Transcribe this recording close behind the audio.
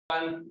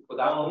Good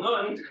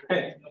afternoon.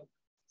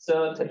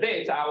 So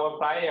today it's our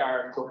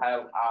pleasure to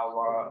have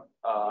our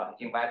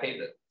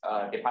invited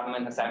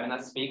department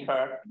seminar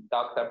speaker,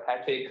 Dr.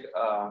 Pattrick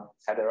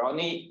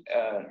Calderoni,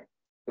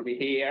 to be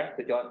here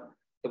to join,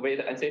 to be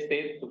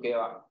assisted to give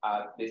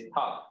this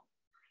talk.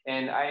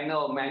 And I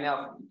know many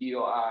of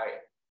you are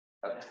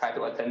try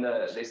to attend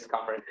this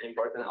conference in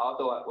person.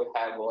 Also, we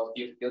have a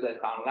few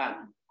students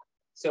online.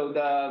 So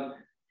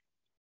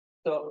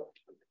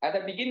at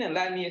the beginning,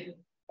 let me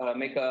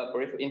make a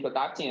brief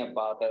introduction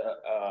about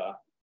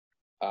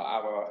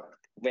our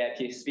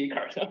VIP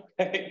speaker.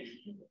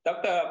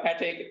 Dr.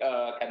 Pattrick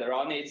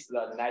Calderoni is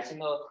the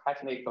National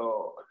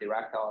Technical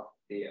Director of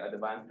the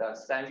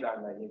Advanced Sensor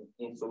and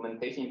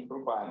Instrumentation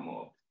Program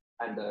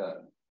and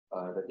the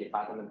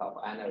Department of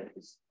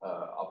Energy's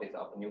Office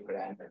of Nuclear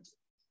Energy.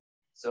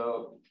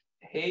 So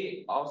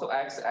he also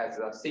acts as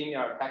a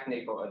senior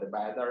technical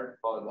advisor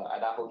for the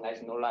Idaho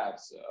National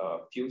Labs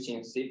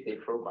Fusion Safety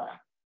Program.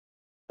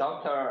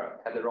 Dr.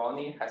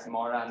 Calderoni has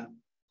more than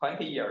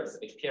 20 years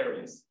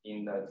experience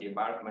in the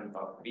development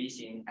of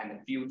fission and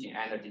fusion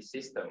energy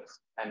systems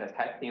and the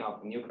testing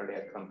of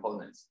nuclear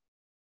components.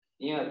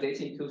 In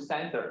addition to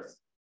sensors,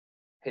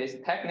 his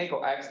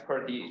technical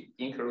expertise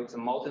includes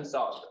molten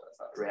salt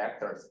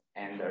reactors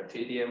and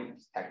tritium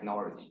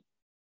technology.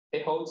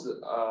 He holds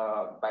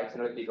a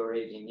bachelor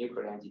degree in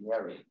nuclear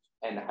engineering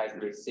and has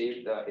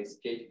received his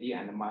PhD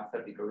and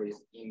master degrees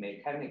in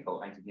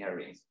mechanical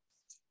engineering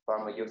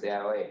from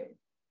UCLA.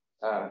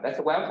 Let's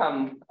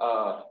welcome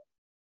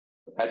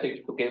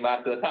Pattrick to give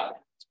us the talk.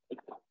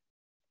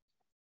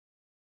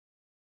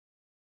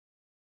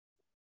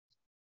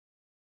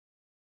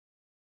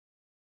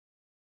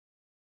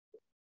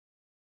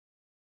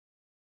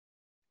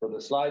 So the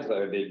slides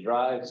are a bit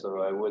dry,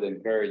 so I would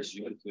encourage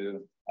you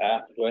to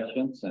ask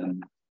questions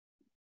and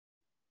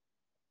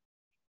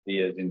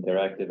be as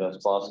interactive as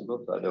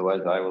possible.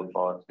 Otherwise, I will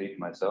fall asleep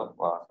myself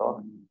while I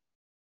talk.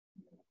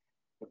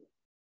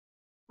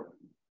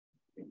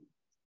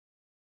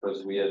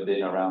 Because we have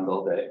been around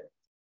all day.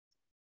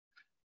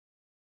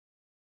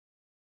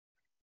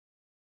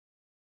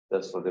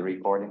 That's for the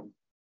recording.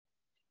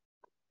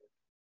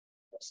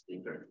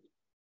 Speaker.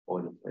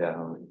 Oh,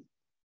 yeah.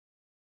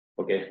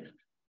 Okay.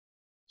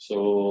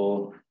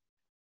 So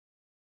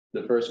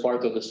the first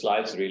part of the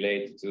slides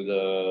relate to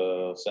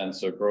the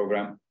sensor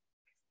program.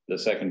 The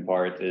second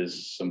part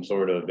is some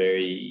sort of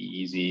very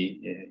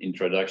easy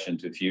introduction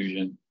to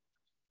fusion,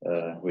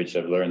 which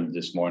I've learned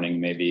this morning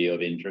may be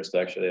of interest.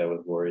 Actually, I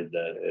was worried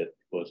that it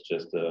was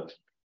just a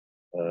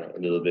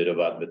little bit of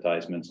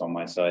advertisements on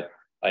my side.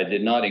 I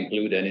did not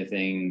include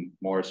anything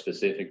more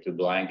specific to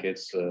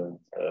blankets.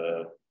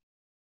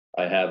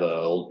 I have an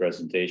old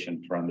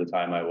presentation from the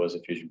time I was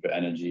at Fusion for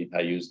Energy. I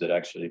used it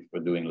actually for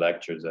doing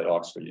lectures at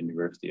Oxford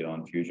University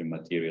on fusion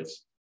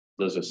materials.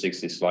 Those are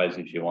 60 slides.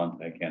 If you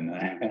want, I can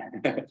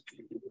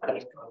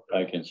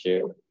I can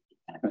share.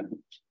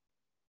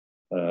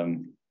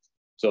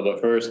 But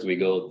first we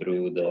go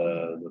through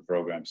the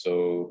program.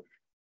 So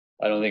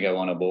I don't think I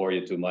want to bore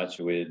you too much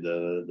with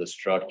the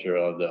structure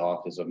of the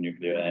Office of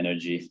Nuclear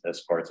Energy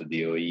as part of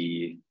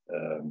DOE.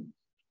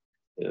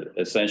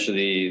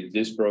 Essentially,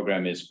 this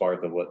program is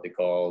part of what they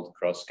call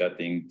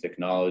cross-cutting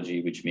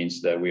technology, which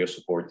means that we are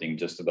supporting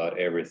just about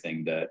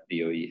everything that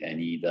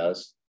DOE-NE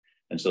does.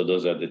 And so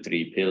those are the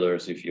three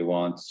pillars, if you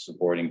want,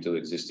 supporting to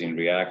existing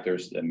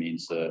reactors. That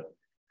means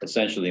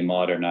essentially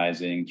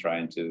modernizing,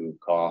 trying to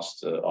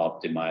cost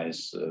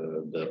optimize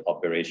the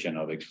operation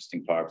of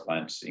existing power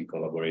plants in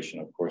collaboration,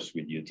 of course,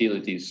 with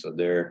utilities. So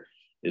there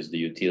is the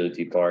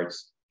utility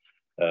parts.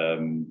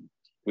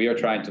 We are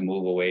trying to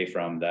move away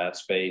from that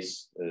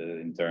space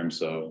in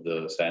terms of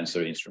the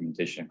sensor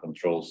instrumentation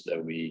controls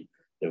that we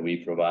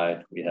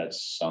provide. We had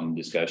some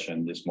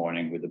discussion this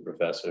morning with the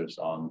professors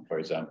on, for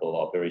example,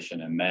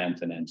 operation and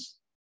maintenance.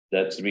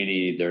 That's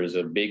really, there's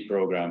a big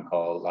program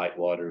called Light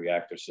Water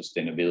Reactor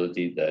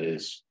Sustainability that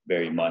is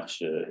very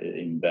much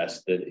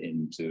invested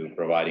into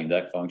providing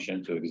that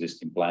function to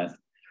existing plants.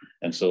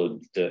 And so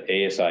the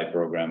ASI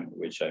program,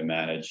 which I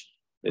manage,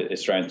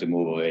 is trying to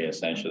move away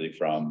essentially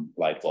from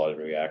light water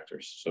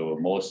reactors. So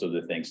most of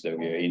the things that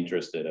we are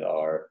interested in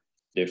are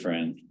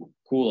different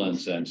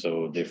coolants and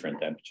so different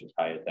temperatures,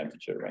 higher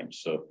temperature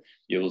range. So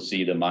you will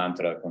see the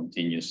mantra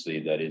continuously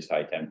that is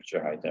high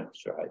temperature, high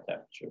temperature, high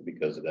temperature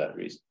because of that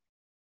reason.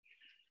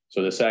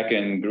 So the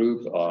second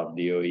group of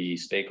DOE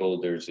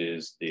stakeholders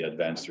is the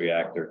advanced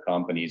reactor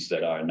companies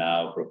that are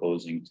now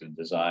proposing to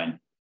design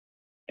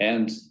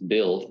and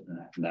build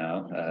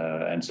now.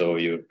 And so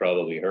you've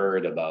probably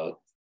heard about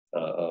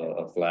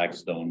a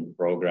flagstone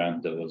program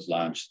that was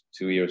launched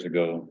 2 years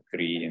ago,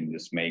 3 in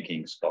this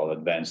making, it's called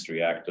Advanced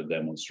Reactor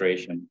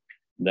Demonstration.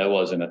 That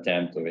was an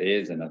attempt, or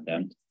is an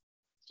attempt,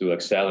 to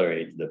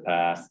accelerate the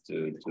path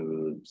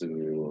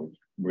to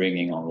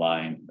bringing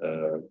online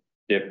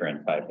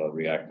different type of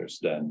reactors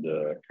than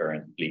the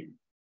current fleet.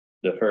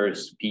 The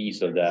first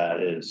piece of that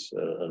is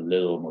a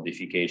little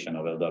modification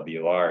of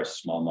LWR,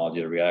 small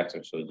modular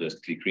reactor, so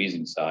just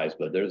decreasing size,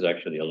 but there's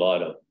actually a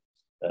lot of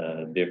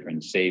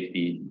different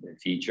safety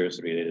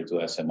features related to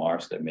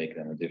SMRs that make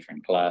them a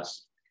different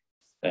class.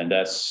 And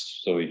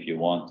that's, so if you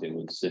want, it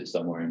would sit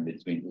somewhere in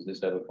between. Does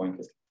this have a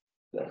pointer?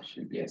 That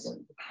should be yes.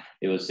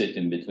 It will sit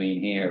in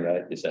between here,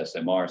 right? This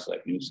SMRs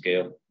like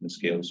NuScale.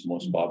 NuScale is the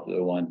most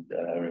popular one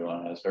that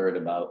everyone has heard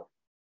about.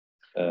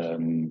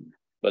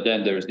 But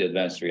then there's the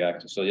advanced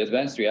reactors. So the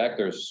advanced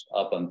reactors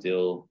up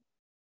until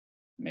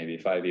maybe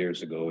 5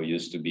 years ago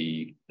used to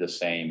be the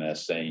same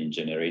as saying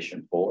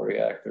generation 4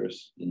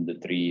 reactors in the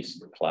three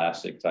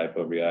classic type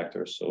of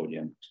reactors,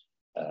 sodium,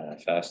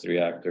 fast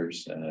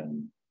reactors,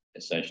 and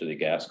essentially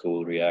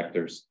gas-cooled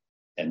reactors,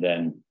 and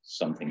then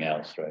something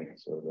else, right?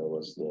 So there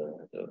was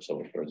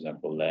so for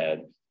example,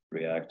 lead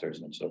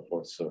reactors and so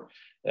forth. So,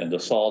 and the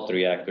salt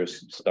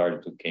reactors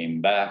started to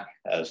came back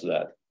as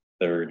that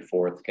third,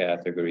 fourth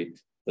category.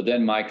 But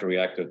then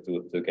microreactor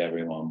took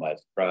everyone by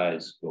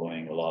surprise,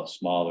 going a lot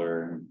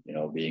smaller, you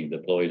know, being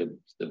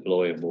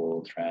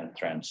deployable,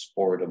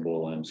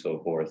 transportable, and so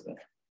forth.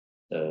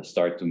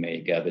 Start to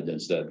make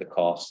evidence that the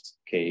cost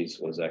case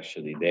was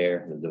actually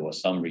there, that there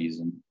was some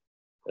reason,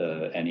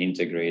 and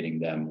integrating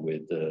them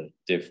with a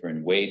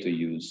different way to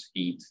use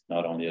heat,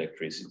 not only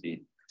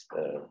electricity,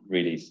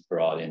 really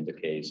brought in the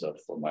case of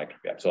for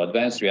microreactors. So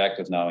advanced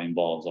reactors now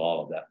involves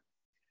all of that,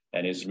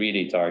 and it's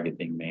really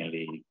targeting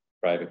mainly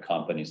private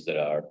companies that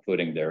are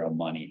putting their own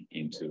money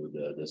into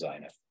the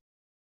design effort.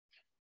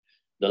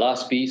 The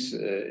last piece,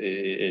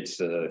 it's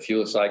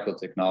fuel cycle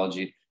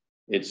technology.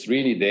 It's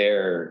really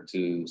there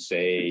to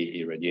say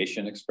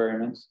irradiation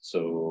experiments.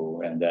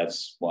 So, and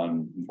that's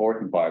one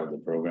important part of the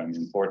program,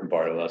 important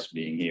part of us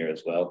being here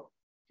as well,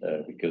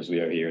 because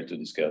we are here to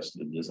discuss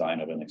the design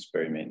of an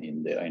experiment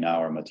in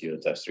our material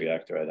test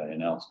reactor at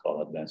INL. It's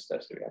called Advanced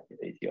Test Reactor,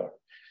 ATR.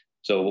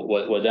 So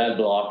what that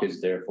block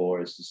is there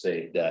for is to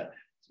say that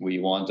we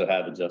want to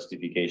have a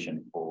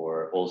justification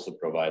for also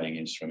providing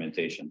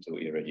instrumentation to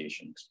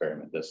irradiation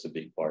experiment. That's the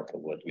big part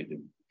of what we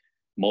do.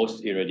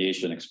 Most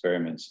irradiation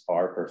experiments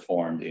are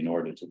performed in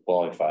order to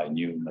qualify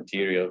new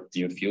material,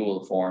 new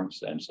fuel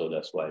forms, and so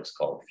that's why it's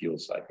called fuel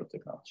cycle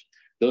technology.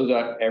 Those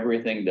are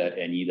everything that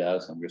NE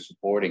does, and we're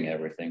supporting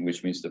everything,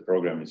 which means the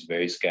program is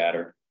very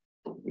scattered,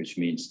 which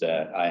means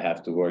that I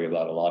have to worry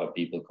about a lot of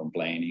people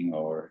complaining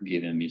or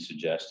giving me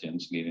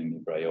suggestions, giving me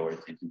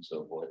priorities and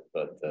so forth.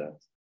 But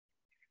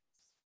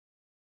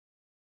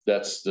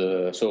that's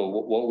so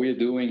what we're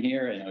doing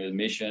here, the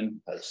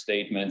mission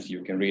statement,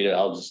 you can read it.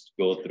 I'll just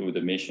go through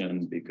the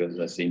mission because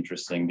that's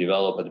interesting.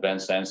 Develop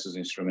advanced sensors,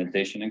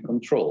 instrumentation, and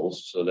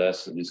controls. So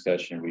that's the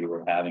discussion we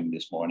were having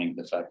this morning,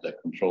 the fact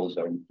that controls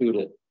are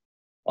included.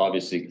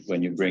 Obviously,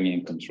 when you bring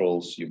in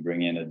controls, you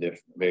bring in a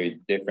very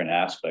different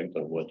aspect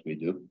of what we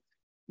do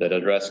that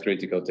address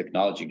critical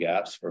technology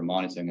gaps for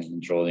monitoring and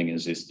controlling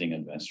existing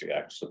advanced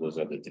reactors. So those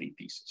are the three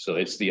pieces. So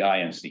it's the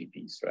INC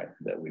piece, right,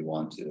 that we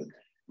want to.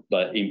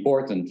 But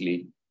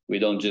importantly, we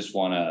don't just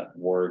want to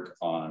work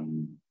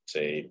on,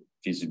 say,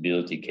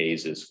 feasibility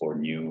cases for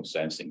new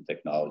sensing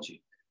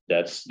technology.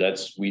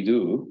 That's we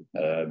do,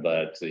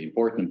 but the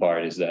important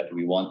part is that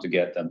we want to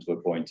get them to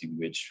a point in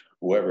which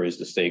whoever is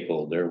the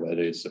stakeholder,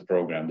 whether it's a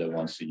program that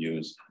wants to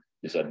use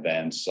this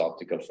advanced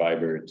optical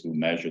fiber to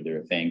measure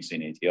their things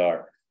in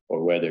ATR,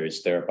 or whether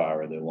it's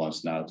TerraPower that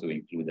wants now to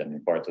include them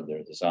in part of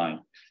their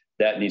design,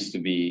 that needs to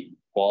be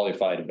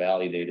qualified,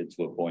 validated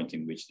to a point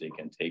in which they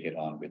can take it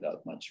on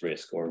without much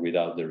risk or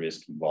without the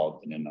risk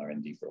involved in an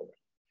R&D program.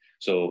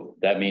 So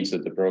that means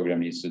that the program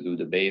needs to do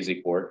the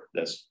basic work.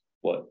 That's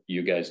what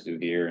you guys do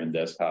here, and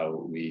that's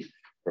how we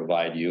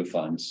provide you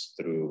funds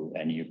through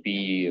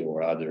NUP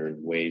or other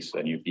ways.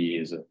 NUP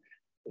is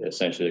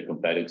essentially a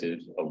competitive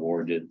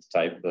awarded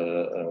type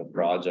of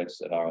projects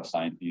that are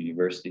assigned to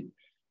university.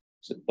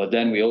 So, but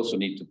then we also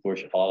need to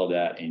push all of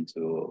that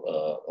into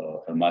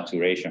a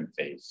maturation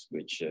phase,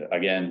 which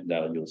again,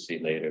 that you'll see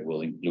later,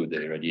 will include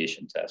the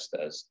irradiation test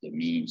as the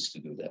means to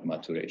do that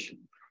maturation.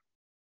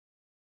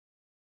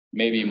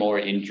 Maybe more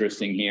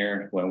interesting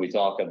here, when we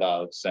talk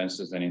about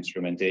sensors and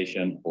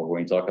instrumentation, or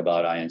when we talk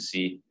about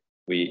INC,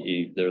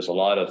 there's a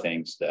lot of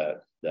things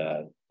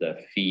that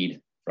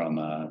feed from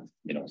a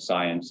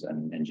science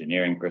and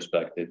engineering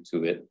perspective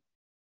to it.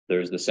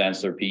 There's the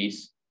sensor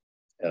piece.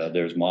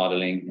 There's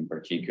modeling, in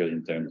particular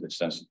in terms of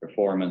sensor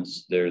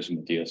performance. There's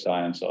material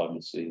science,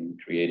 obviously,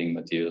 creating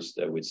materials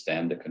that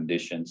withstand the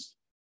conditions.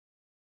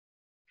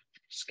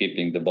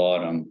 Skipping the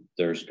bottom,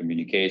 there's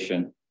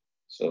communication.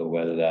 So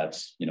whether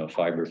that's,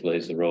 fiber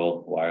plays a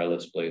role,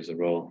 wireless plays a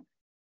role.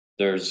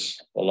 There's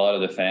a lot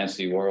of the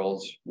fancy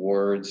words,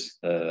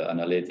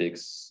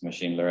 analytics,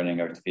 machine learning,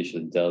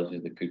 artificial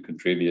intelligence that could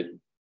contribute,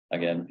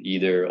 again,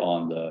 either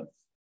on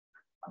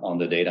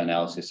the data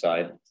analysis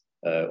side,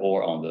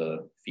 or on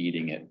the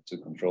feeding it to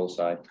control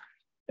side.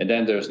 And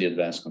then there's the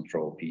advanced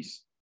control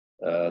piece.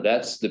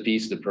 That's the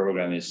piece the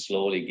program is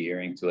slowly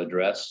gearing to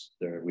address.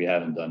 We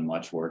haven't done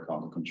much work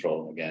on the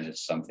control. Again,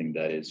 it's something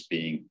that is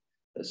being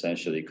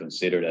essentially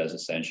considered as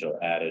essential,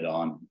 added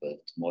on, but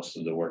most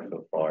of the work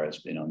so far has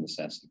been on the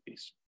sensing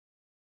piece.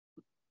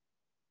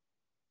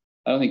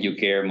 I don't think you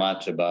care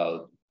much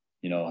about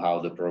how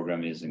the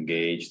program is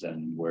engaged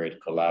and where it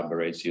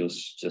collaborates. You'll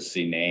just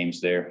see names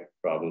there,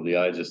 probably.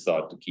 I just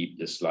thought to keep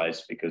this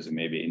slides because it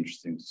may be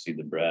interesting to see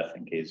the breadth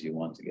in case you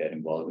want to get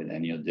involved in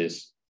any of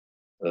this.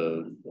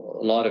 A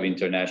lot of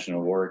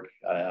international work.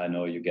 I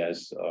know you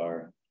guys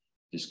are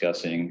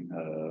discussing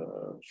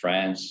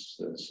France.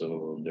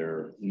 So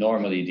there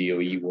normally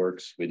DOE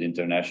works with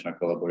international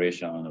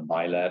collaboration on a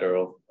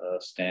bilateral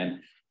stand.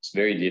 It's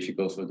very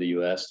difficult for the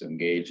US to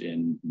engage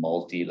in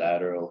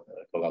multilateral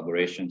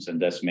collaborations, and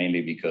that's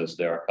mainly because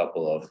there are a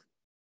couple of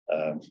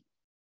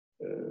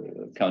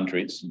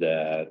countries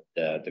that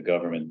the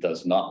government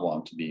does not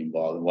want to be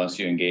involved. Once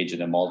you engage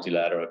in a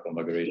multilateral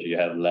collaboration, you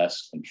have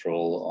less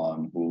control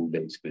on who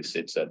basically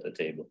sits at the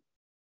table.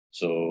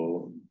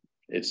 So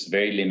it's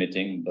very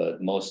limiting,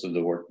 but most of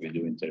the work we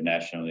do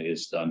internationally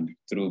is done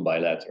through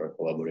bilateral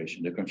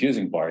collaboration. The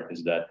confusing part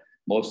is that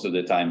most of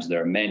the times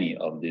there are many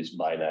of these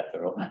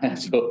bilateral.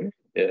 So,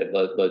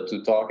 but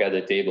to talk at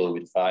a table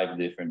with 5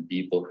 different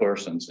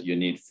persons, you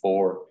need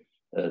 4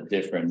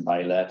 different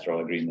bilateral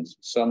agreements.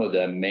 Some of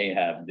them may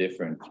have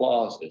different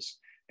clauses.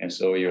 And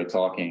so you're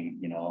talking,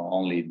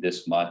 only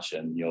this much,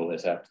 and you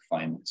always have to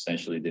find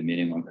essentially the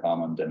minimum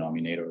common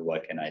denominator.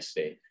 What can I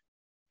say?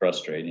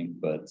 Frustrating,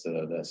 but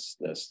that's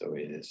the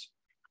way it is.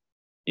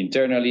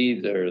 Internally,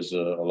 there's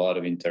a lot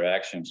of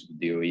interactions with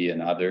DOE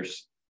and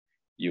others.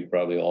 You're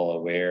probably all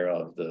aware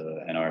of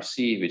the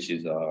NRC, which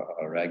is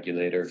a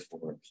regulator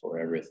for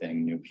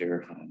everything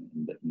nuclear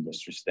and the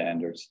industry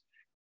standards.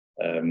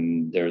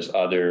 There's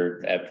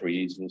other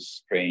EPRIs. It's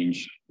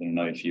strange. I don't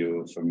know if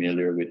you're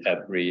familiar with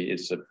EPRI.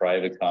 It's a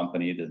private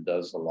company that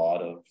does a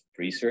lot of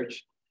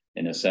research.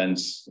 In a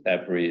sense,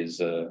 EPRI is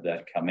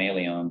that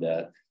chameleon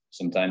that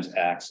sometimes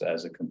acts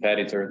as a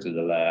competitor to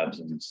the labs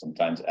and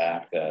sometimes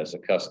act as a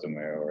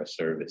customer or a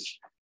service,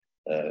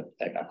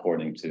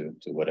 according to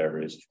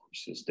whatever is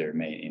their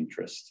main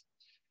interest.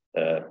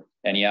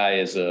 NEI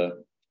is a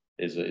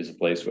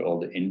place where all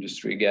the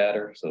industry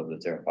gather, so the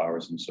Terra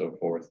Powers and so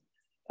forth.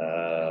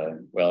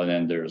 Well, and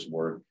then there's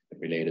work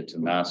related to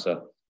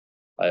NASA.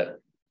 I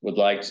would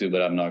like to,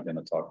 but I'm not going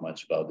to talk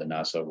much about the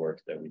NASA work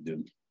that we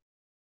do.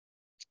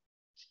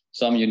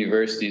 Some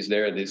universities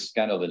there, this is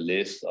kind of a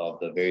list of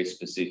the very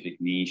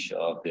specific niche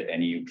of the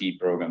NEUP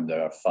program that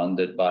are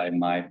funded by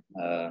my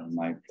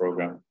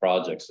program,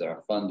 projects that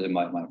are funded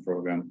by my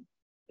program.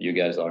 You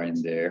guys are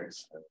in there.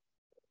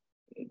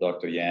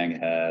 Dr. Yang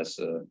has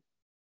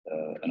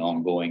an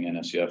ongoing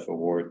NSUF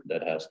award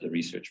that has the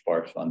research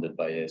part funded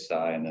by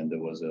ASI, and then there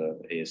was a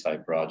ASI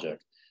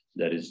project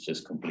that is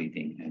just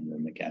completing in the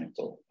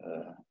mechanical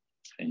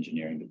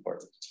engineering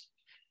department.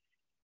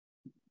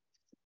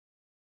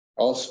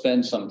 I'll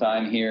spend some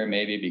time here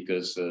maybe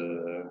because,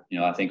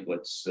 I think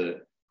what's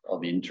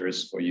of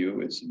interest for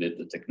you is a bit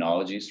the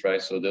technologies,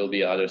 right? So there'll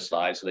be other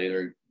slides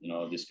later,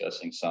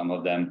 discussing some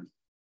of them.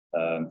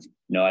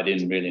 I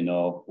didn't really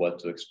know what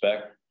to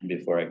expect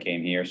before I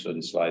came here. So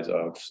the slides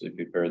are obviously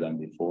prepared them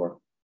before.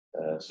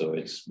 So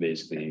it's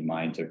basically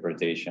my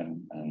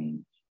interpretation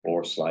and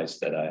 4 slides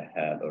that I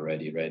had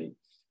already ready.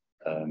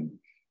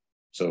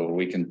 So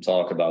we can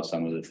talk about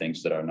some of the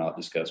things that are not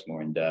discussed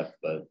more in depth,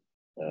 but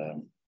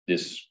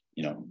this,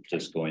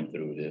 just going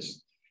through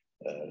this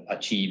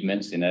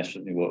achievements in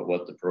actually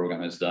what the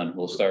program has done.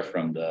 We'll start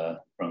from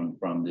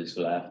this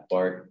last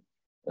part.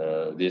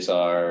 These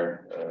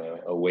are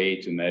a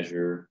way to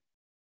measure.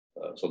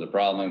 So the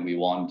problem we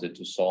wanted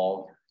to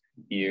solve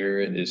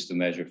here is to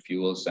measure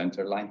fuel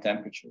center line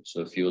temperature.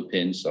 So fuel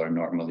pins are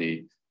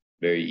normally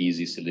very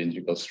easy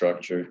cylindrical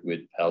structure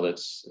with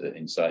pellets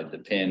inside the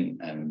pin,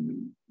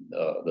 and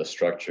the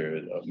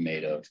structure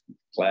made of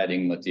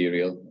cladding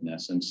material, in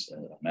essence,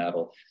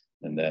 metal.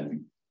 And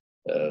then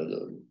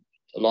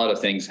a lot of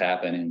things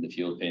happen in the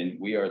fuel pin.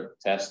 We are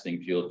testing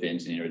fuel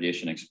pins in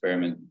irradiation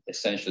experiment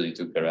essentially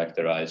to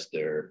characterize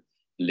their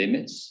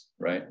limits,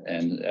 right?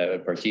 And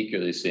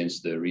particularly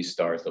since the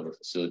restart of a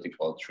facility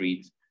called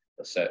TREAT,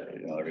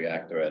 a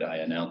reactor at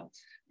INL,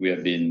 we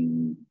have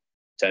been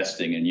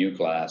testing a new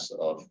class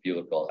of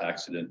fuel called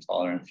accident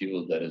tolerant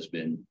fuel that has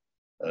been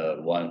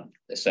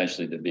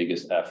essentially the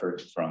biggest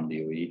effort from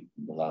DOE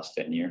in the last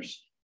 10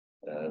 years.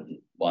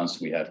 Once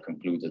we have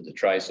concluded the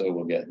TRISO,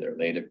 we'll get there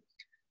later.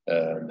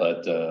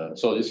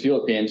 So these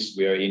fuel pins,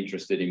 we are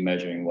interested in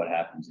measuring what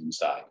happens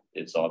inside.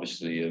 It's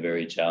obviously a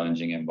very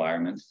challenging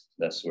environment.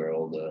 That's where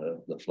all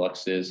the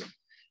flux is.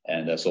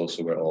 And that's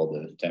also where all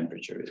the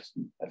temperature is,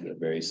 at the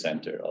very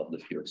center of the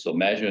fuel. So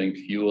measuring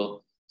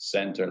fuel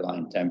center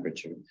line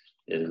temperature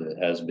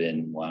has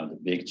been one of the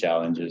big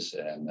challenges.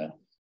 And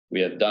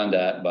we have done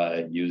that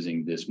by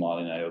using this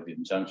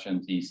molybdenum-niobium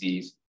junction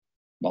TCs.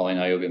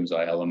 Molybdenum-niobiums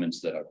are elements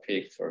that are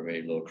picked for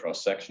very low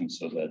cross section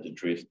so that the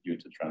drift due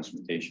to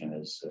transmutation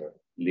is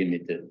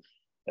limited,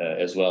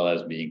 as well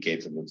as being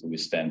capable to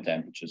withstand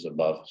temperatures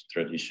above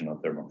traditional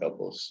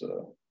thermocouples.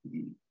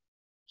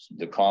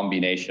 The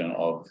combination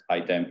of high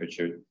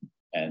temperature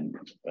and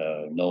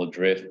no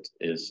drift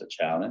is a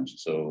challenge.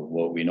 So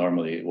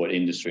what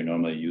industry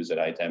normally use at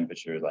high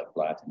temperature, like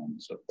platinum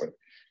and so forth,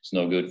 it's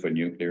no good for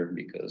nuclear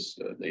because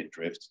they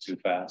drift too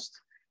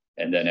fast.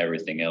 And then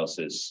everything else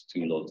is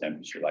too low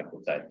temperature, like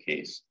the type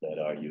case that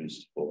are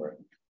used for,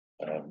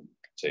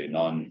 say,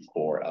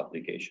 non-core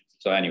applications.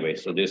 So anyway,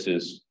 so these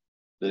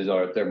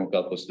are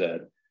thermocouples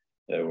that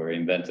were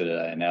invented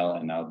at INL,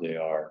 and now they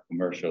are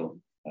commercial.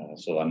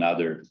 So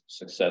another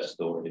success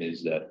story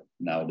is that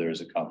now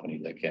there's a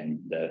company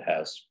that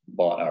has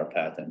bought our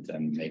patent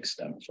and makes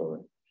them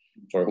for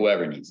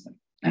whoever needs them.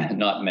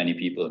 Not many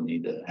people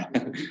need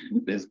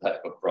this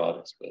type of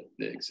products, but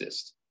they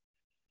exist.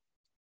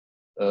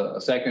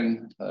 A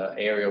second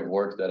area of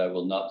work that I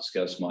will not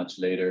discuss much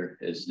later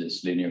is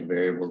this linear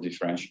variable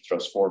differential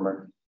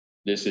transformer.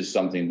 This is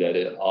something that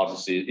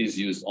obviously is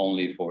used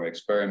only for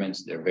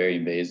experiments. They're very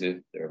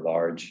invasive, they're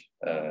large.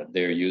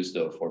 They're used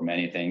though for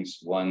many things.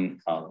 One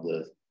of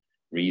the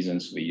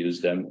reasons we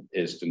use them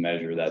is to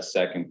measure that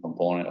second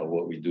component of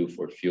what we do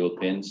for fuel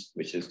pins,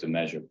 which is to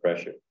measure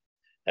pressure.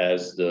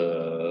 As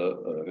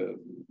the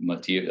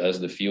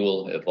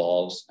fuel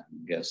evolves,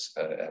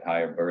 at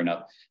higher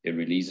burnup, it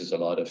releases a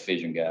lot of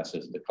fission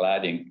gases. The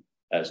cladding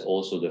has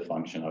also the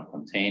function of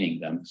containing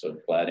them. So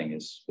the cladding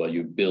is, well,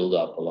 you build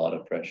up a lot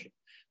of pressure.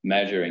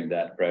 Measuring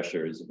that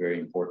pressure is a very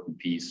important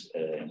piece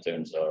in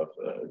terms of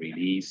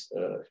release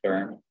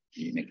term,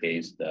 in the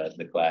case that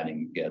the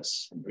cladding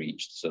gets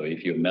breached. So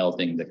if you're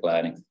melting the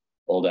cladding,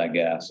 all that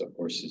gas, of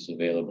course, is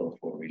available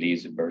for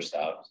release. It bursts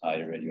out,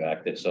 highly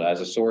radioactive. So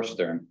as a source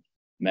term,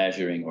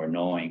 measuring or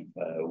knowing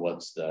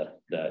what's the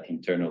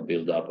internal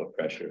buildup of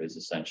pressure is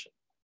essential.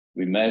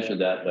 We measure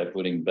that by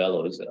putting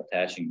bellows,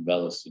 attaching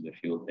bellows to the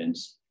fuel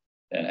pins.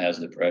 And as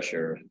the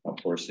pressure,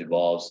 of course,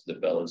 evolves, the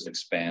bellows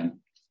expand.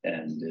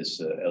 And this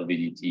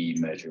LVDT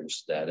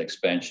measures that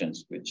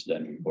expansions, which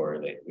then we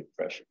correlate with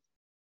pressure.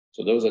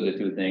 So those are the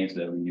two things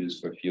that we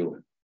use for fuel.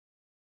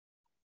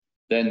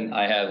 Then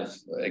I have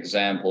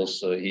examples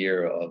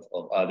here of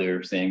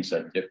other things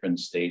at different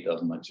state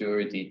of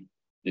maturity.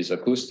 This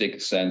acoustic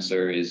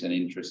sensor is an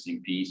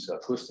interesting piece.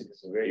 Acoustic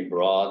is a very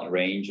broad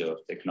range of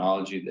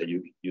technology that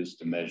you can use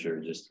to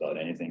measure just about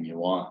anything you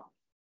want.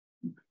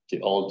 The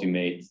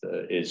ultimate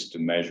is to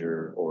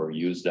measure or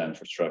use them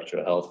for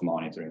structural health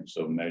monitoring.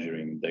 So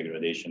measuring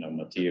degradation of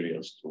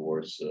materials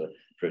towards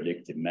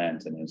predictive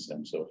maintenance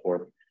and so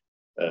forth.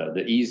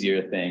 The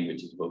easier thing,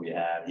 which is what we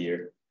have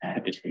here,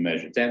 is to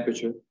measure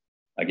temperature.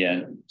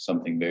 Again,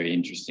 something very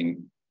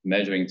interesting,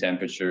 measuring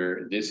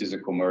temperature. This is a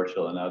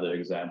commercial, another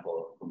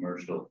example of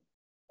commercial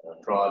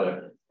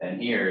product. And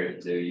here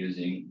they're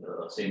using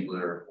a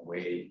simpler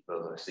way,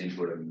 a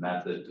simpler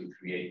method to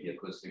create the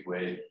acoustic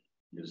wave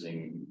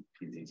using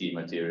PZT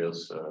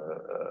materials.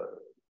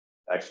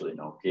 Actually,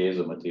 no,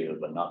 piezo material,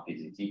 but not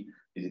PZT.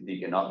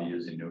 PZT cannot be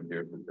used in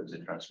nuclear because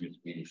it transmits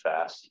really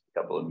fast. A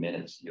couple of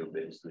minutes, you'll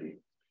basically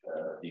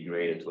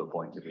degrade it to a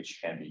point at which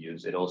it can be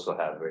used. It also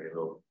has very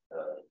low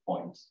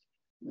points,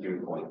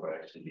 0 point for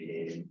actually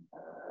behaving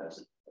as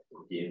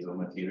a piezo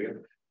material.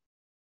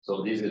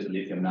 So this is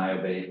lithium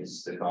niobate. This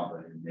is the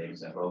component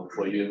makes. And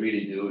what you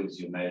really do is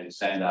you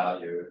send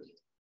out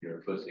your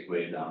acoustic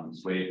wave down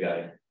this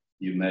waveguide.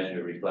 You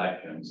measure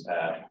reflections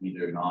at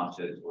either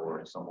notches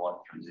or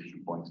somewhat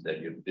transition points that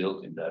you've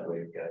built in that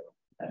waveguide.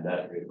 And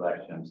that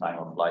reflection time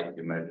of flight,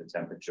 you measure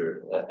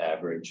temperature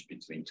average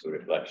between two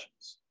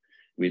reflections.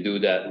 We do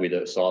that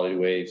with solid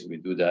waves. We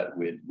do that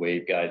with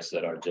waveguides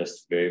that are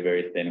just very,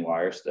 very thin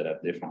wires that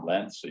have different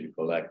lengths. So you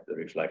collect the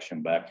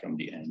reflection back from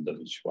the end of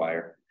each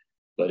wire.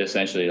 But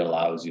essentially it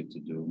allows you to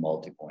do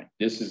multi-point.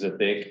 This is a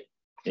thick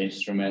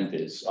instrument.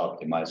 It's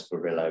optimized for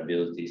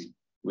reliability.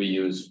 We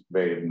use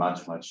very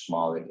much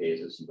smaller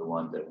cases than the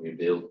one that we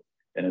build.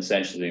 And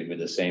essentially with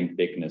the same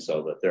thickness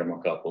of a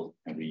thermocouple,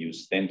 and we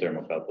use thin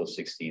thermocouples,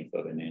 1/16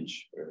 of an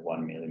inch or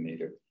 1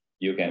 millimeter,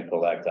 you can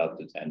collect up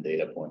to 10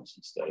 data points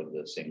instead of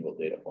the single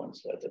data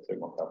points at the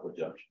thermocouple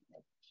junction.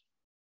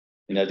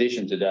 In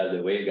addition to that, the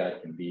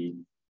waveguide can be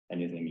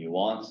anything you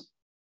want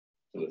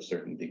to a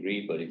certain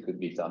degree, but it could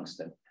be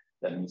tungsten.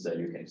 That means that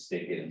you can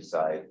stick it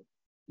inside,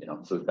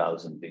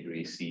 2000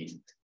 degrees C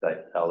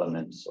type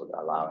elements, so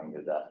allowing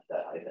you that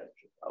high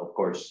temperature. Of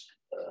course,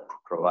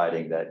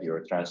 providing that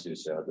your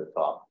transducer at the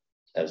top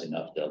has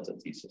enough delta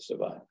T to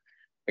survive.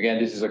 Again,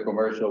 this is a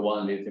commercial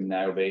one, lithium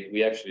niobate.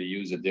 We actually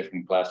use a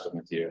different class of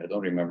material. I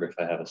don't remember if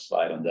I have a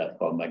slide on that,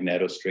 called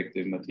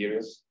magnetostrictive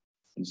materials.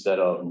 Instead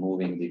of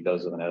moving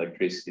because of an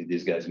electricity,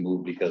 these guys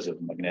move because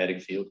of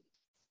magnetic field.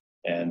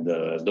 And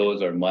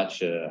those are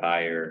much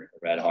higher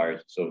rad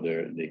hard, so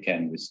they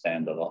can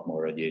withstand a lot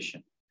more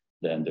radiation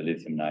than the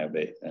lithium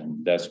niobate.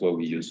 And that's what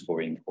we use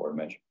for in-core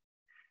measure.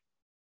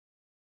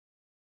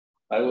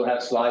 I will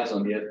have slides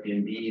on the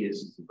FPND. This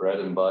is the bread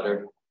and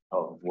butter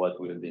of what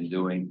we've been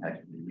doing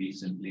actually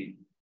recently.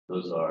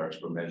 Those are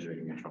for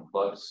measuring neutron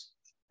flux.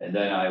 And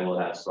then I will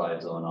have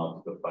slides on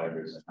optical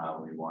fibers and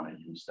how we want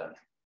to use them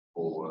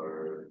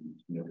for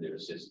nuclear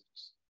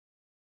systems.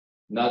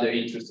 Another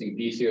interesting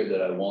piece here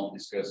that I won't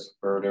discuss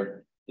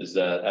further is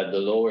that at the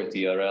lower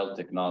TRL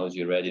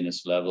technology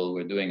readiness level,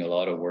 we're doing a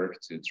lot of work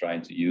to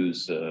trying to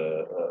use,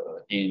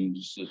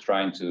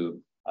 trying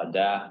to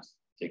adapt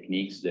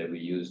techniques that we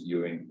use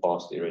during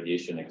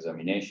post-irradiation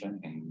examination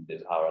in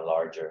our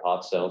larger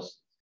hot cells.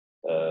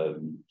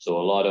 So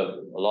a lot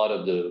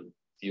of the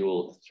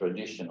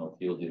traditional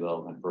fuel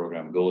development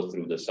program go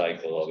through the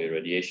cycle of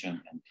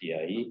irradiation and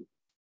PIE.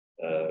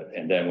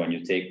 And then when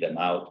you take them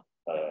out,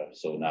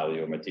 so now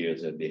your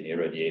materials have been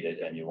irradiated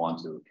and you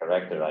want to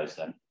characterize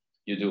them,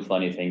 you do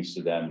funny things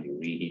to them, you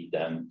reheat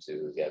them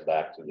to get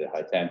back to the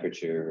high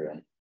temperature.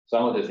 And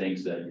some of the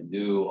things that you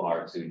do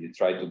are you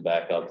try to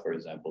back up, for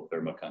example,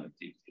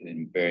 thermoconductivity,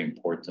 a very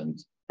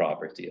important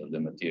property of the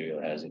material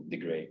as it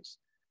degrades.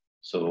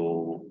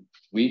 So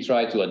we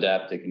try to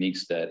adapt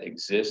techniques that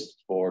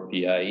exist for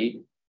PIE.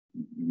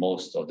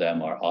 Most of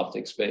them are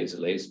optics-based,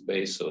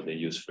 laser-based, so they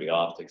use free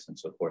optics and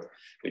so forth.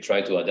 We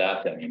try to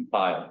adapt them in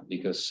pilot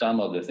because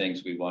some of the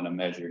things we want to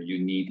measure,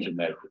 you need to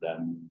measure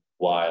them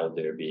while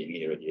they're being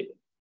irradiated.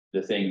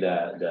 The thing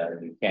that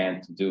you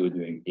can't do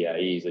during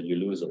PIE is that you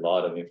lose a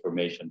lot of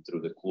information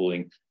through the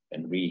cooling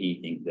and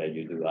reheating that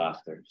you do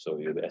after. So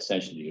you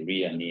essentially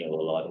re-anneal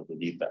a lot of the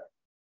defect.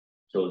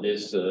 So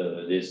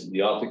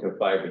the optical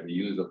fiber, the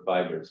use of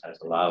fibers has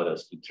allowed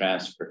us to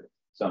transfer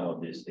some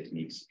of these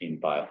techniques in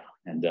pilot.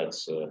 And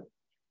that's,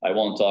 I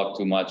won't talk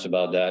too much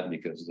about that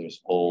because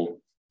there's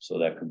so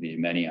that could be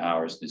many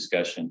hours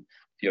discussion.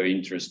 If you're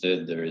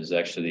interested, there is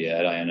actually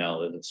at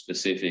INL a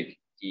specific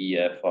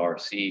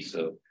EFRC,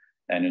 so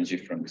Energy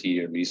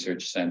Frontier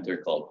Research Center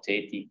called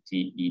TETI,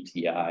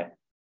 T-E-T-I,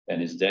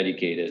 and is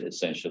dedicated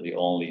essentially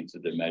only to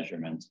the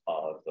measurement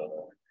of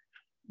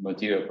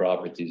material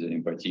properties and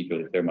in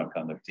particular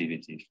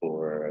thermoconductivity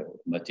for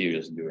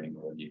materials during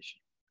irradiation.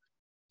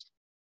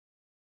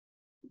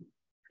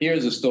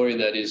 Here's a story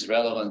that is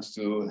relevant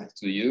to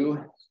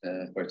you,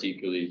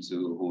 particularly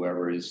to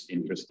whoever is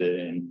interested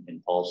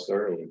in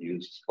Pulsar or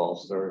uses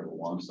Pulsar or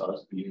wants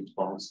us to use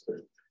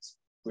Pulsar,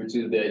 which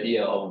is the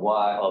idea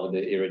of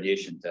the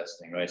irradiation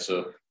testing, right?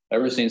 So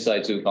ever since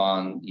I took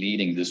on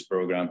leading this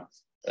program,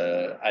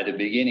 at the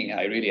beginning,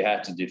 I really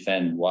had to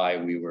defend why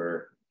we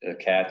were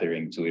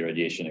catering to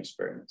irradiation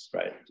experiments,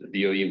 right?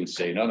 The DOE would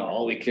say, no,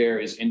 all we care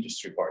is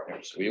industry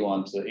partners. We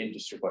want the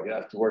industry partners.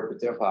 You have to work with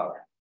their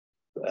power.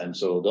 And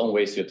so don't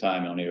waste your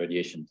time on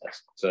irradiation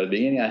testing. So at the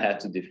beginning, I had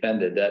to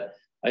defend it. That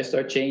I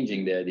start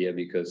changing the idea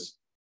because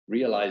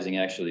realizing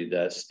actually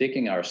that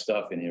sticking our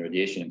stuff in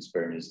irradiation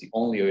experiments is the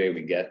only way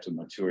we get to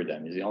mature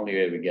them, is the only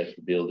way we get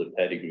to build a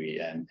pedigree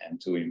and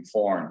to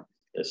inform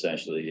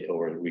essentially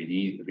or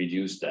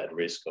reduce that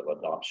risk of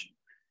adoption.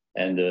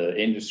 And the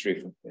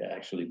industry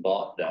actually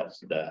bought that.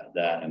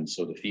 And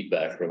so the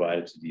feedback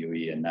provided to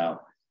DOE, and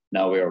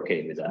now we're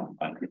okay with that.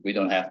 We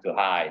don't have to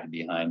hide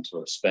behind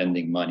sort of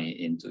spending money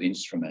into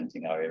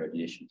instrumenting our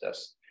irradiation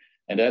tests.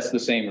 And that's the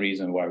same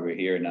reason why we're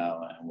here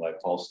now and why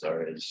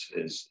Pulsar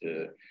is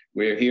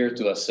we're here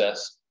to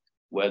assess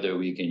whether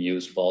we can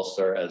use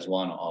Pulsar as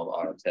one of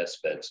our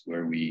test beds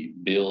where we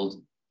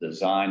build,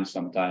 design,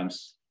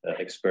 sometimes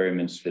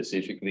experiments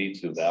specifically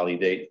to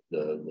validate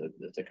the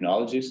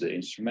technologies, the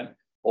instrument,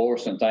 or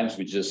sometimes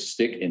we just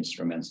stick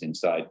instruments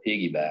inside,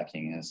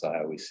 piggybacking, that's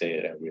how we say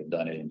it, and we've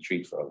done it in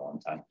TREAT for a long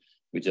time.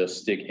 We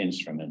just stick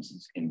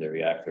instruments in the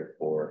reactor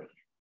for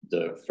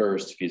the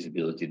first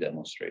feasibility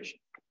demonstration.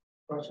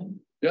 Question?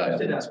 Yeah. I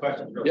did ask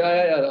questions.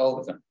 Yeah,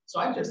 all the time. So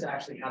I just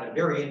actually had a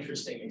very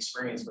interesting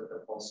experience with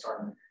the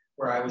Pulsar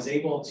where I was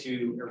able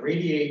to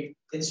irradiate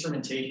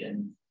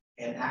instrumentation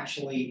and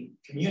actually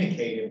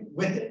communicate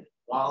with it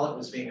while it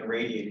was being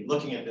irradiated,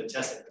 looking at the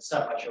testing, the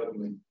stuff I showed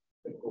you in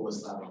the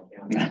coolest lab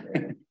on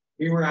campus.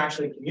 We were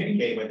actually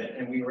communicating with it,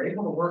 and we were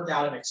able to work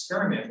out an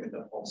experiment with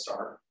the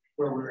Pulsar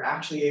where we were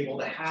actually able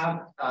to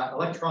have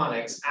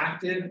electronics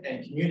active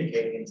and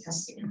communicating and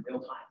testing in real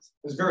time.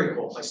 It was very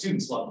cool. My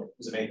students loved it. It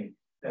was amazing.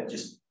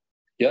 Just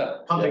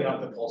pumping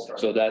up the Pulsar.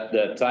 So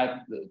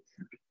the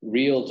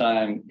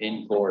real-time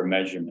in-core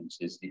measurements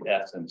is the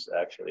essence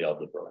actually of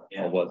the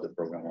program, of what the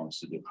program wants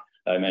to do.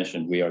 I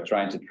mentioned we are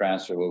trying to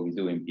transfer what we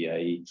do in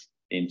PIE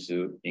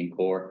into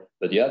in-core,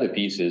 but the other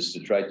piece is to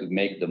try to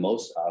make the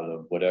most out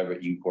of whatever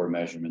in-core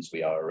measurements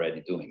we are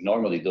already doing.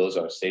 Normally those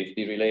are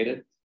safety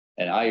related,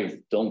 and I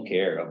don't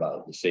care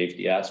about the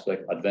safety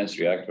aspect. Advanced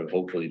reactors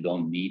hopefully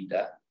don't need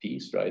that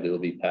piece, right? It'll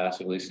be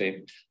passively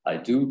safe. I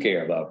do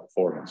care about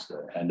performance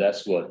though, and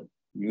that's what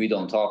we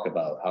don't talk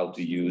about, how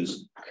to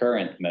use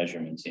current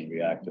measurements in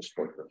reactors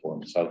for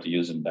performance, how to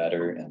use them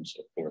better and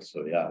so forth.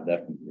 So yeah,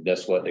 definitely,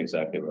 that's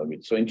exactly what we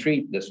do. So in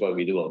TREAT, that's what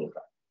we do all the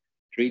time.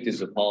 TREAT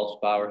is a pulse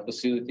power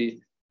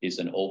facility. It's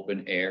an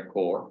open air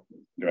core,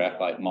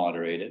 graphite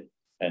moderated.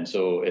 And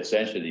so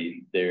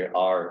essentially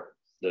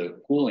the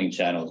cooling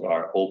channels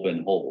are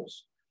open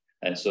holes.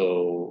 And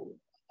so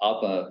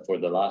for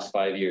the last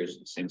 5 years,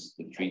 since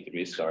the TREAT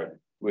restart,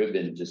 we've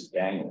been just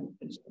dangling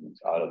instruments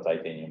out of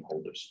titanium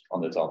holders on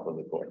the top of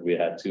the core. We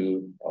had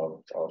two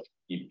of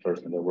each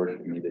person that worked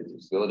with me. They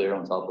just go there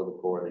on top of the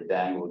core, they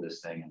dangle this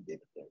thing and give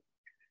it there.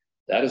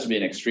 That has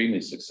been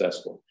extremely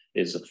successful.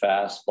 It's a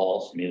fast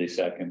pulse,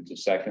 millisecond to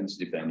seconds,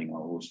 depending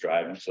on who's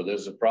driving. So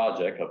there's a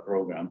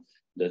program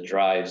that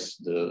drives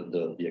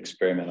the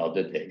experiment of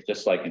the day,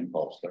 just like in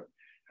Pulsar.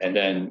 And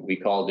then we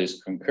call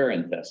this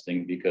concurrent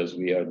testing because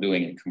we are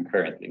doing it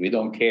concurrently. We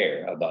don't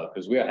care about,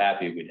 because we are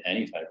happy with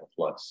any type of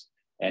flux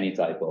any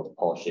type of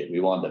hull shape. We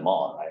want them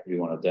all, right? We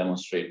want to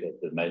demonstrate that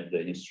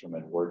the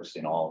instrument works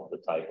in all the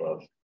type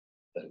of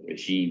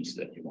regimes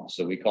that you want.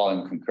 So we call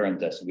them concurrent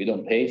testing. We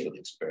don't pay for the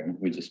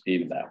experiment. We just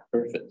pay back.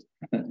 Perfect.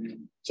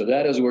 So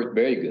that has worked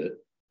very good.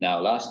 Now,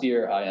 last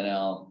year,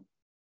 INL,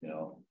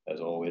 as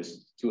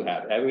always, to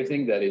have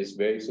everything that is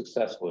very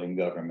successful in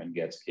government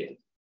gets killed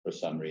for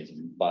some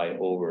reason by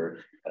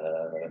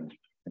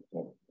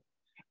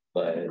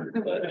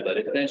but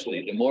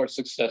essentially, the more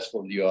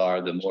successful you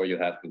are, the more you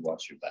have to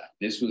watch your back.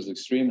 This was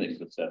extremely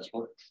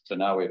successful. So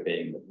now we're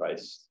paying the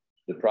price.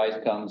 The price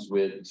comes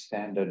with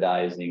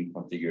standardizing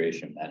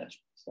configuration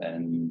management.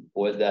 And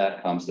with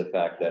that comes the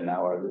fact that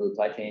now our little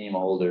titanium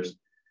holders,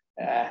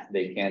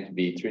 they can't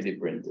be 3D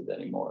printed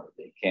anymore.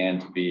 They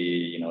can't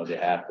be, they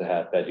have to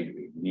have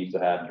pedigree. We need to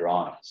have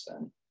drawings.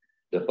 And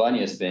the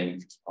funniest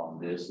thing on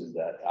this is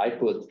that I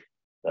put,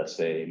 let's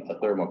say, a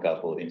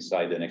thermocouple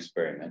inside an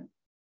experiment.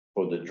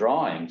 For the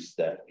drawings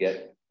that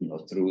get,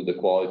 through the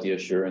quality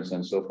assurance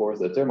and so forth,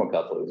 the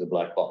thermocouple is a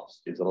black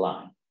box, it's a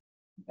line.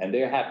 And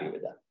they're happy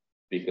with that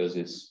because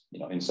it's,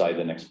 inside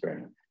an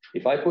experiment.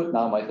 If I put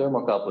now my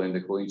thermocouple in the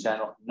cooling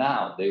channel,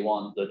 now they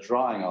want the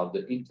drawing of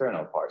the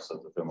internal parts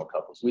of the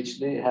thermocouples, which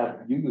they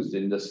have used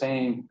in the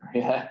same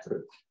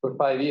reactor for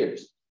 5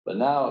 years. But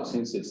now,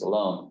 since it's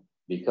alone,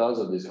 because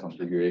of this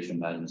configuration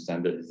management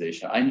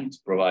standardization, I need to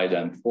provide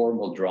them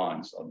formal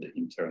drawings of the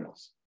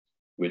internals,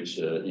 which,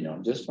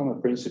 just from a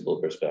principle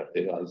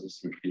perspective, I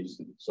just refuse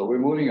to do. So we're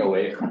moving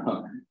away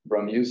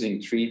from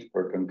using treat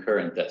for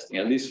concurrent testing,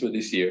 at least for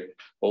this year,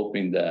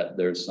 hoping that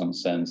there's some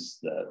sense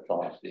that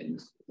thought in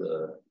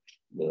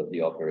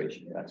the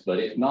operation. But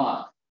if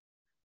not,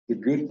 the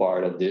good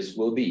part of this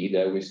will be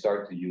that we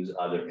start to use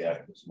other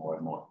reactors more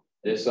and more.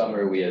 This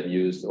summer, we have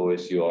used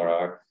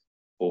OSURR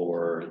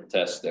for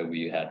tests that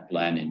we had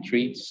planned in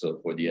treats. So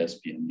for the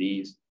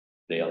SPMDs,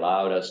 they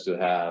allowed us to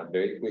have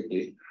very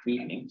quickly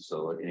cleaning.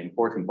 So an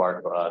important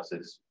part for us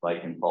is,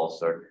 like in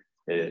Pulsar,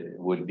 it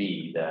would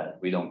be that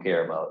we don't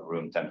care about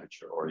room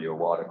temperature or your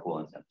water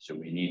coolant temperature.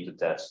 We need to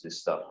test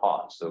this stuff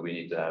hot. So we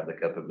need to have the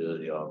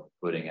capability of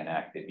putting an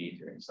active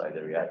heater inside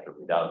the reactor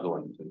without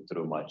going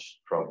through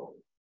much trouble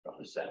from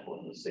the sample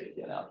and the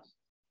safety analysis.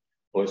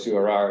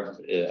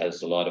 OSURR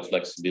has a lot of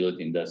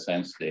flexibility in that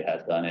sense. They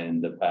had done it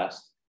in the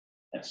past.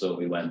 And so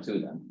we went to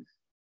them.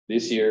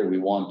 This year, we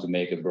want to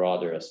make a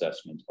broader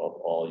assessment of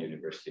all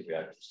university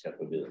reactors'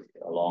 capability,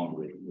 along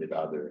with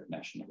other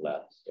national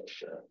labs.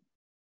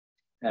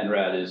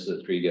 NRAD is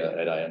the TRIGA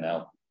at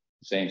INL.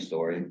 Same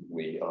story.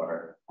 We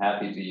are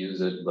happy to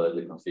use it, but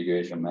the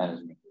configuration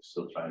management, we're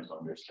still trying to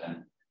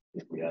understand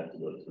if we have to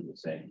go through the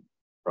same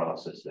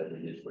process that we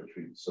did for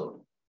TRIGA.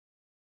 So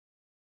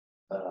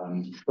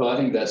I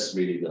think that's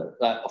really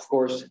of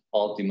course,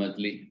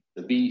 ultimately,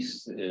 the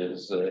beast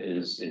is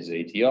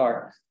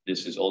ATR.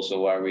 This is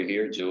also why we're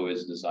here. Joe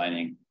is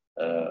designing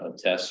a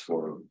test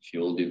for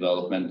fuel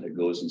development that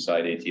goes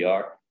inside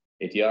ATR.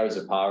 ATR is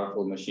a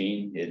powerful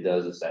machine. It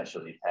does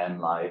essentially 10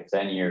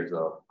 years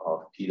of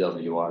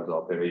PWR's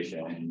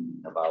operation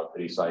in about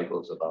 3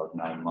 cycles, about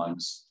 9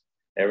 months.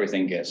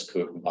 Everything gets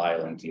cooked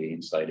violently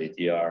inside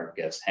ATR,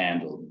 gets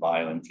handled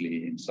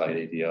violently inside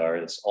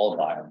ATR. It's all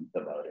violent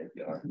about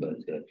ATR, but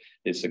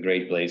it's a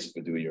great place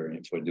for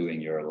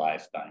doing your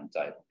lifetime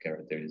type of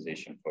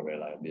characterization for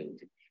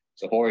reliability.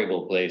 It's a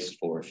horrible place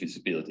for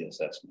feasibility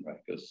assessment, right?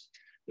 Because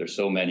there's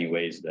so many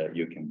ways that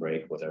you can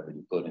break whatever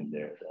you put in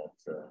there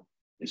that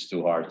it's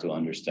too hard to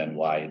understand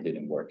why it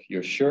didn't work.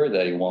 You're sure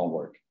that it won't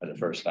work at the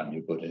first time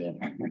you put it in.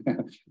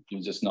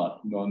 You just don't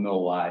know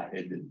why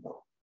it didn't work.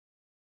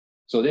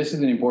 So this is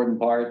an important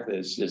part.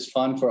 It's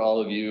fun for all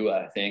of you.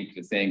 I think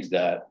the things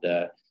that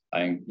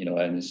and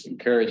it's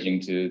encouraging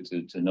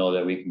to know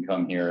that we can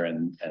come here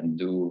and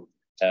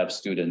have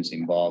students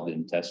involved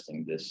in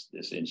testing this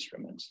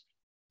instruments.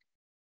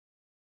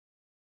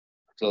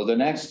 So the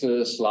next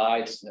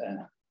slides,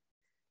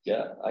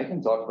 yeah, I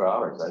can talk for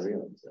hours, I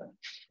realize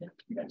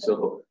that.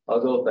 So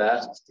I'll go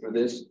fast through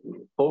this.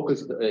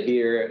 Focus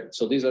here.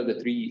 So these are the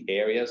 3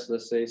 areas,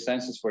 let's say.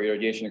 Sensors for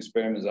irradiation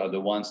experiments are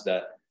the ones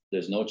that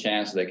there's no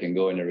chance they can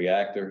go in a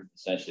reactor,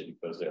 essentially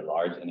because they're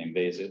large and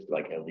invasive,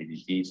 like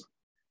LDVTs.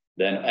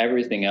 Then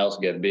everything else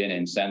get bin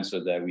in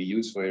sensor that we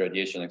use for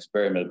irradiation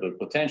experiment, but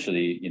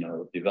potentially,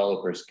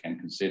 developers can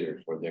consider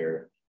for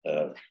their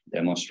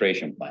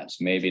demonstration plants.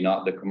 Maybe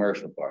not the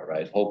commercial part,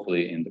 right?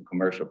 Hopefully in the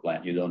commercial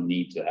plant, you don't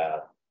need to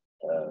have,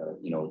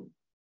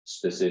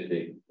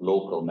 specific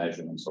local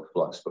measurements of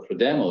flux. But for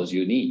demos,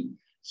 you need,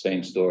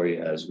 same story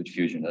as with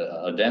fusion.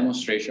 A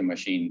demonstration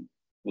machine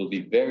will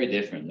be very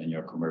different than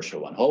your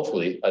commercial one.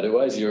 Hopefully,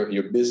 otherwise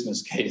your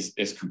business case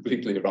is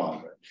completely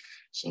wrong.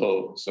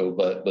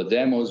 Right? But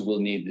demos will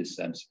need these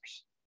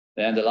sensors.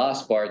 And the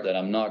last part that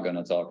I'm not going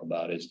to talk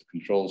about is the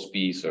controls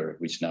piece, or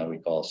which now we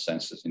call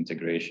sensors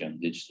integration,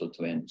 digital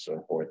twin,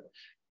 so forth.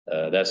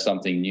 That's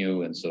something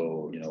new, and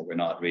so we're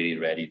not really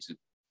ready to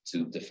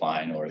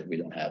define, or we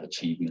don't have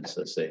achievements,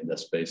 let's say, in that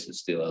space. It's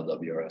still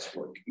LWRS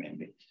work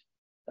mainly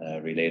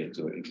related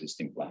to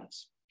existing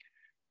plants.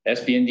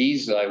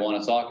 SPNDs, I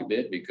want to talk a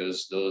bit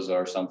because those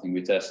are something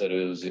we tested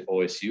at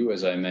OSU,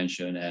 as I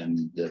mentioned,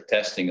 and the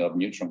testing of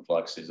neutron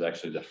flux is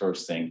actually the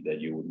first thing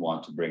that you would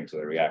want to bring to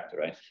a reactor,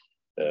 right?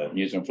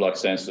 Neutron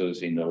flux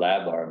sensors in the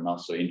lab are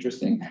not so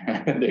interesting.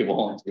 They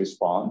won't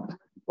respond.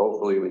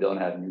 Hopefully we don't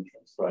have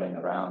neutrons running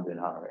around in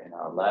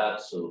our lab,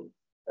 so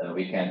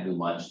we can't do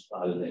much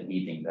other than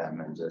heating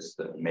them and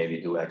just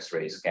maybe do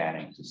X-ray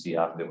scanning to see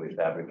after we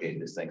fabricate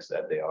these things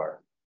that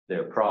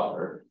they're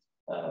proper.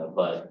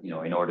 But you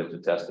know, in order to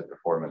test the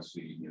performance,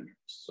 we need neutrons.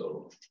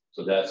 So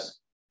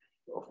that's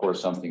of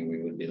course something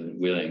we would be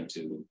willing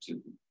to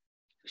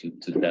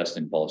test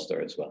in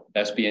Polestar as well.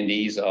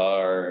 SPNDs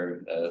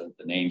are,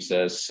 the name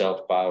says,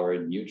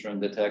 self-powered neutron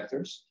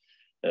detectors.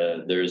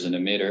 There is an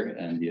emitter,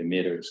 and the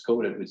emitter is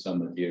coated with some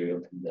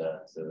material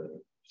that,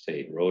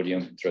 say,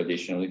 rhodium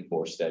traditionally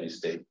for steady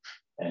state.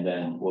 And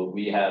then what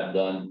we have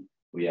done,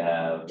 we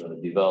have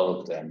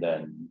developed and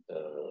then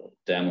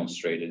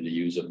demonstrated the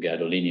use of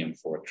gadolinium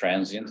for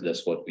transient.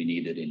 That's what we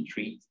needed in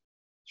treat,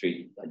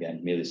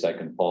 again,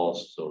 millisecond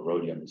pulse. So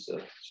rhodium is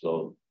a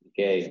slow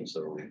decay, and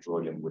so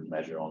rhodium would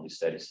measure only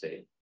steady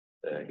state.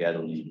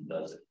 Gadolinium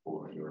does it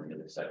for your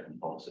millisecond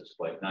pulses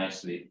quite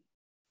nicely.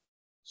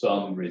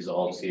 Some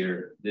results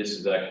here. This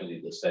is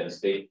actually the steady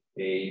state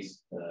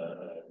phase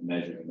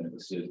measurement.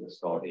 This is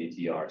called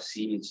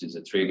ATRC, which is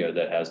a trigger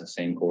that has the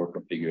same core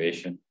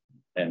configuration.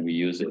 And we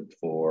use it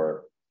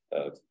for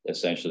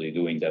essentially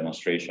doing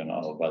demonstration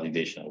of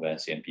validation of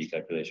NCMP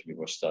calculation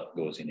before stuff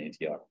goes in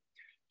ATR.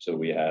 So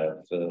we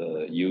have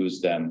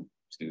used them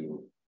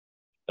to,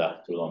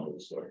 too long of a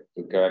story,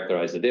 to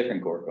characterize the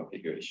different core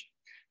configuration.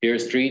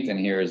 Here's treat, and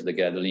here is the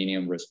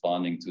gadolinium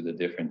responding to the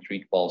different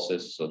treat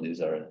pulses. So these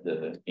are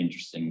the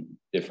interesting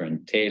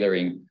different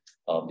tailoring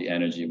of the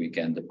energy we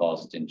can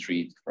deposit in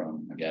treat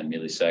from, again,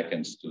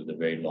 milliseconds to the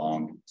very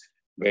long,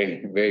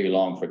 very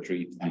long for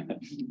treat,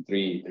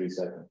 three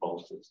second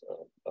pulses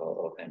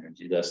of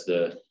energy. That's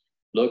the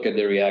look at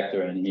the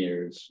reactor, and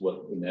here's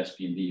what an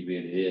SPND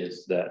really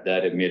is. That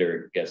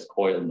emitter gets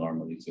coiled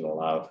normally to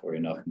allow for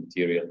enough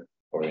material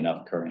or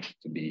enough current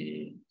to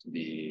be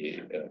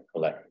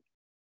collected.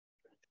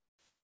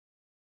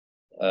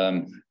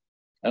 I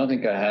don't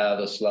think I have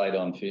a slide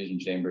on fission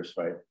chambers,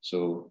 right?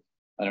 So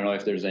I don't know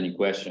if there's any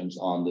questions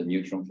on the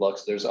neutron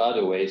flux. There's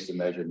other ways to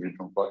measure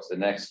neutron flux. The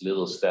next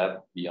little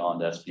step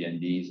beyond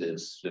SPNDs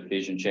is the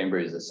fission chamber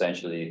is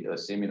essentially a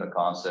similar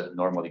concept,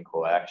 normally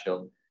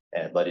coaxial,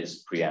 but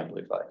is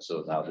preamplified.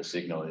 So now the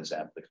signal is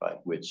amplified,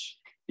 which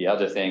the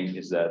other thing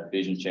is that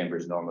fission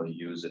chambers normally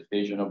use a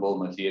fissionable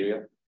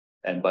material.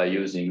 And by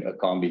using a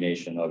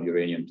combination of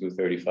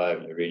uranium-235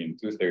 and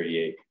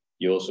uranium-238,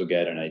 you also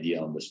get an idea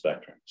on the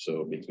spectrum.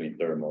 So between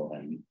thermal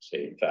and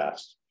say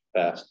fast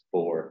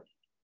for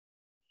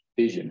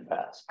fission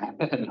fast,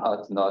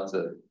 not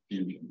a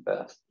fusion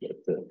fast, but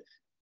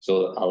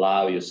so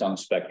allow you some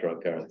spectral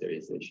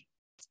characterization.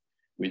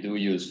 We do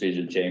use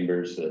fission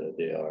chambers.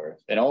 They are,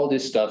 and all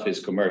this stuff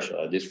is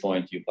commercial. At this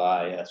point, you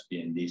buy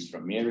SPNDs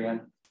from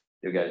Miriam.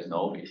 You guys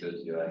know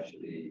because you're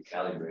actually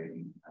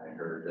calibrating. I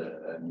heard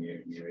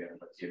Miriam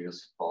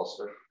materials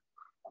Polestar.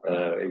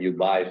 You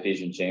buy a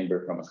fission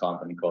chamber from a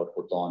company called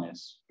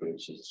Photonis,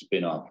 which is a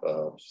spin-off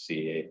of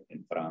CA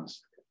in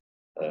France.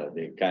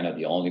 They're kind of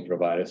the only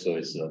provider, so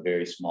it's a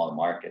very small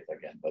market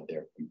again, but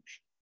they're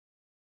commercial.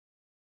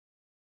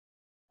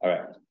 All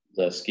right,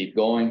 let's keep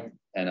going.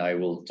 And I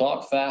will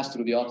talk fast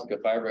through the optical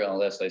fiber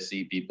unless I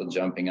see people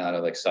jumping out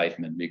of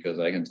excitement, because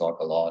I can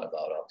talk a lot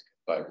about optical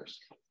fibers.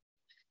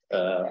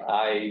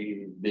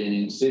 I've been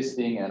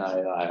insisting, and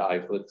I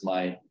put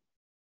my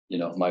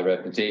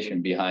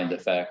reputation behind the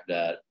fact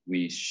that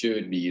we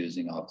should be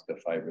using optical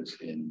fibers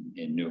in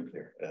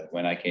nuclear.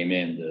 When I came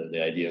in,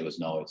 the idea was,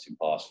 no, it's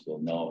impossible.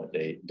 No,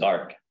 they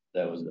dark.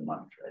 That was the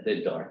mantra.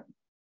 They dark.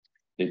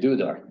 They do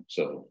dark.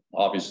 So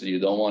obviously you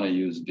don't want to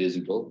use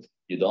visible.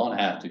 You don't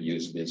have to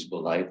use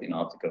visible light in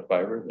optical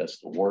fiber. That's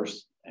the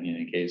worst. And in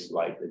any case,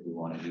 light that you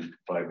want to use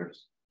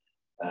fibers.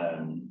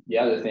 The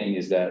other thing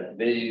is that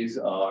these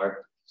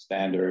are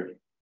standard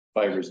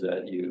fibers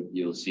that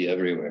you'll see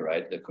everywhere,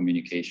 right? The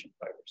communication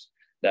fibers.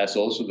 That's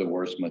also the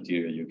worst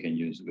material you can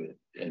use with.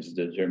 It's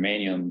the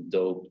germanium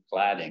doped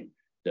cladding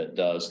that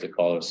does the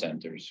color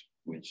centers,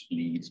 which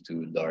leads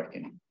to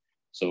darkening.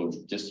 So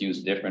just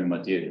use different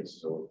materials.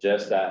 So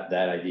just that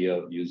idea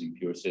of using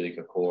pure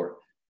silica core,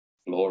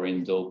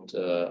 fluorine doped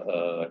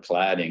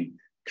cladding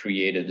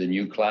created a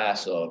new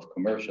class of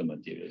commercial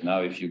materials.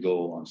 Now, if you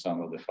go on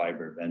some of the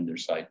fiber vendor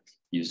sites,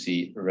 you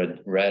see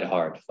red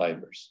heart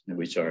fibers,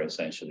 which are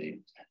essentially,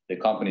 the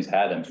companies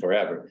had them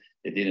forever.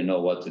 They didn't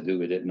know what to do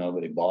with it.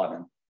 Nobody bought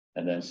them.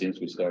 And then since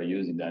we started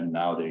using them,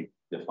 now they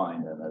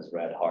define them as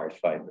red heart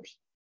fibers.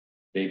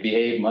 They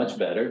behave much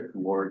better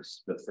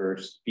towards the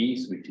first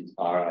piece, which is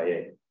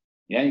RIA.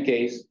 In any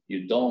case,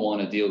 you don't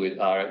want to deal with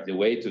RIA. The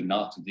way to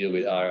not to deal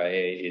with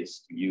RIA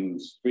is to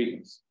use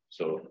frequency.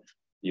 So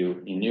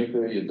in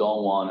nuclear, you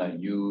don't want to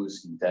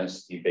use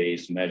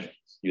intensity-based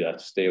measurements. You have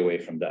to stay away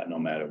from that no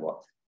matter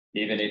what.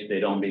 Even if they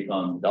don't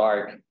become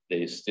dark,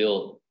 they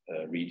still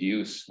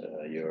reduce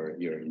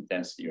your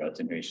intensity, your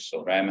attenuation.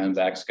 So Raman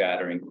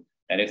backscattering,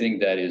 anything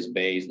that is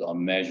based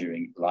on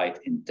measuring light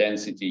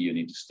intensity, you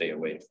need to stay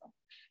away from.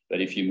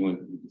 But if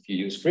you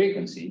use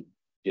frequency,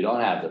 you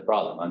don't have the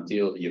problem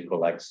until you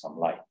collect some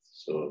light.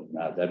 So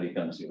now that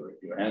becomes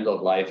your end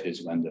of life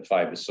is when the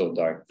fiber is so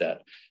dark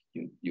that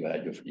you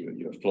had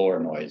your floor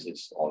noise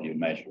is all you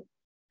measure.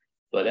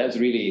 But that's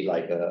really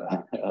like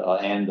a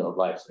end of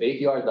life. So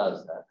ATR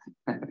does that.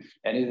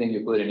 Anything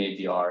you put in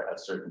ATR at a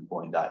certain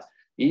point dies.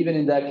 Even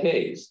in that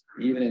case,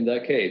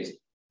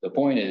 the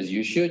point is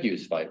you should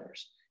use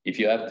fibers. If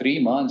you have 3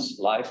 months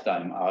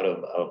lifetime out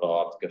of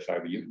optical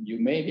fiber, you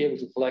may be able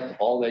to collect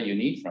all that you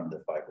need from the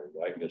fiber,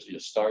 right? Because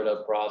your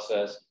startup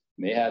process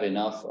may have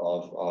enough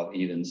of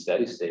even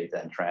steady state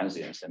and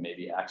transients and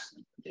maybe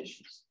accident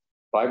conditions.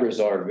 Fibers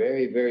are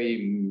very, very,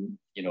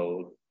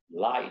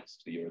 light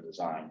to your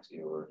design, to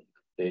your,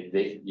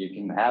 you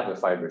can have a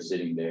fiber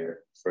sitting there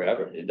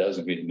forever. It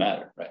doesn't really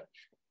matter, right?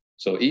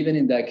 So even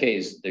in that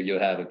case, you'll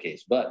have a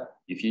case. But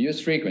if you use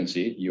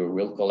frequency, you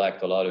will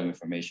collect a lot of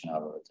information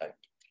out of the type.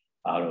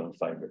 Out of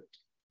fiber.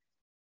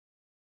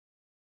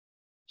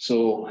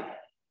 So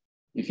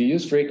if you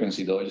use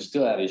frequency though, you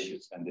still have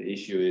issues. And the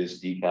issue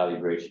is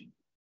decalibration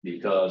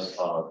because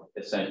of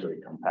essentially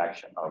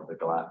compaction of the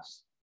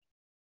glass.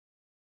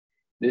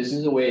 This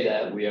is a way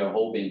that we are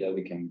hoping that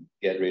we can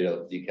get rid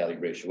of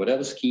decalibration.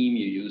 Whatever scheme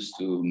you use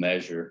to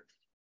measure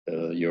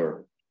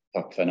your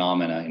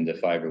phenomena in the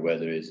fiber,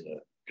 whether it's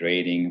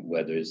grading,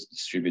 whether it's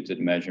distributed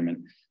measurement,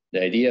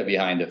 the idea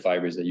behind the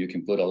fiber is that you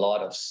can put a lot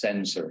of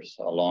sensors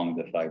along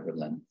the fiber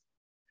length.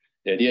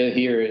 The idea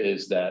here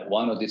is that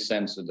one of these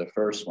sensors, the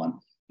first one,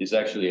 is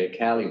actually a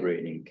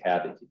calibrating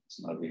cavity. It's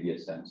not really a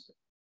sensor.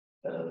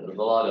 There's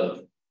a lot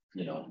of,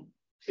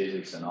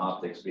 physics and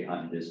optics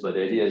behind this, but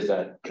the idea is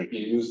that if you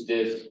use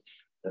this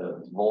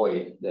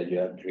void that you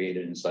have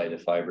created inside the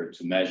fiber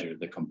to measure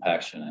the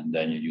compaction, and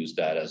then you use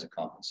that as a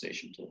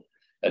compensation tool.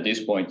 At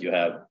this point, you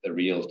have a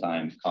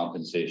real-time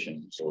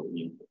compensation. So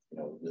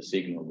the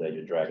signal that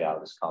you drag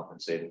out is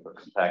compensated for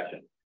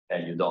compaction,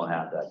 and you don't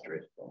have that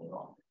drift any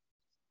longer.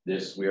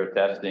 This we are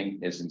testing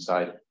is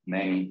inside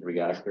many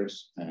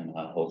reactors, and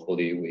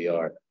hopefully we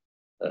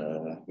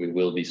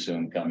will be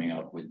soon coming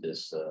up with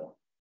this,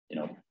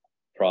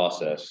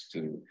 process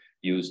to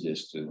use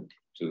this to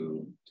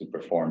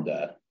perform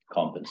that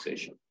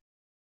compensation.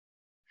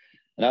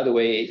 Another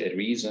way, a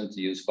reason to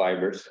use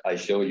fibers, I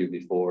showed you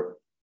before,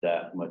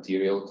 that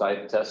material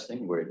type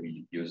testing where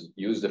we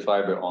use the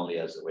fiber only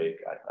as a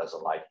waveguide, as a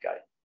light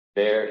guide.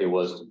 There it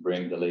was to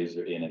bring the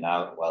laser in and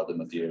out while the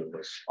material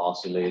was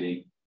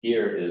oscillating.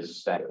 Here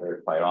is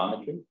standard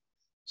pyrometry.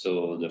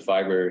 So the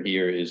fiber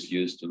here is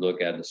used to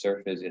look at the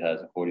surface. It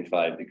has a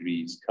 45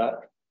 degrees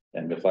cut,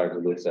 and the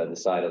fiber looks at the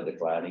side of the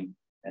cladding.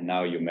 And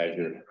now you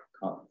measure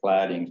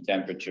cladding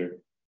temperature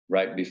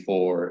right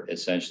before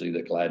essentially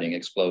the cladding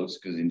explodes,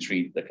 because in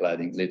treat, the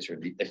cladding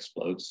literally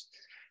explodes.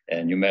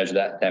 And you measure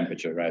that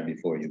temperature right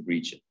before you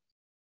breach it.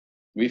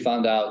 We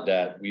found out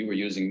that we were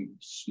using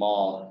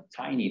small,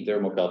 tiny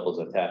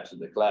thermocouples attached to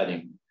the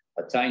cladding.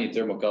 A tiny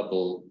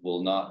thermocouple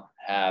will not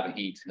have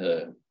heat,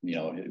 it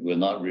will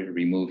not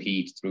remove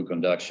heat through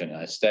conduction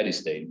at a steady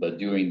state, but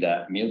during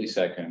that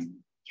millisecond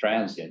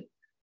transient,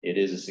 it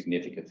is a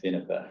significant thin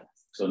effect.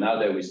 So now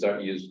that we start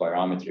to use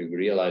pyrometry, we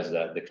realize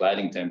that the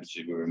cladding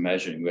temperature we were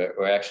measuring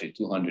were actually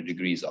 200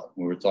 degrees off.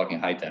 We were talking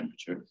high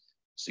temperature,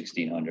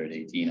 1600,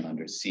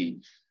 1800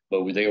 C.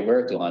 But they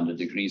were 200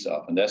 degrees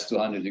off, and that's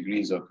 200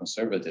 degrees of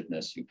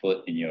conservativeness you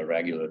put in your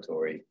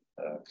regulatory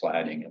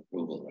cladding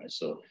approval, right?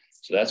 So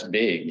that's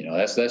big,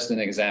 that's an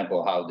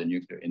example of how the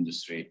nuclear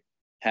industry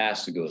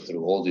has to go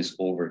through all this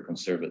over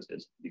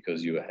conservatism,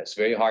 because it's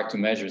very hard to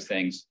measure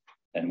things,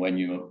 and when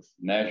you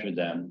measure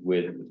them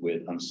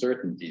with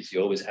uncertainties,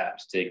 you always have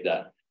to take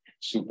that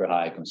super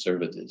high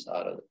conservatism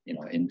out of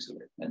into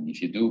it. And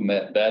if you do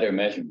better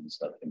measurements,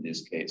 like in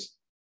this case,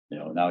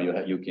 now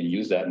you can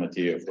use that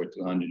material for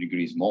 200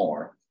 degrees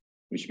more,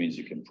 which means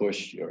you can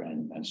push your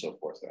and so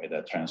forth, right?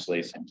 That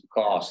translates into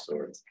cost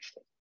or.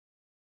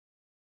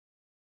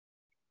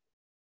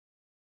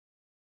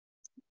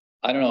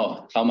 I don't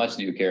know, how much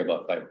do you care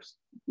about fibers?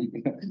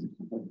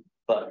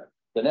 But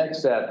the next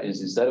step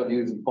is, instead of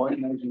using point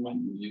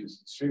measurement, you use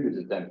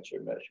distributed temperature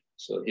measurement.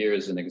 So here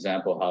is an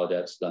example how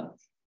that's done.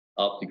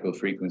 Optical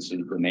frequency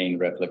domain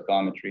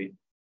reflectometry.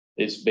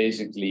 It's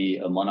basically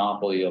a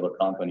monopoly of a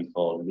company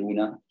called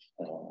Luna,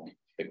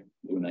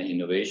 Luna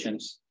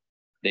Innovations.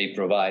 They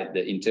provide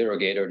the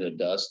interrogator that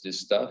does this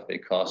stuff.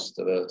 It costs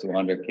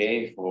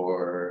 $200K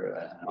for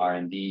an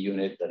R&D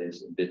unit that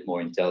is a bit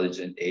more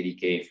intelligent,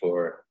 $80K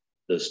for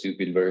the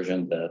stupid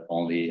version that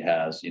only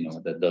has,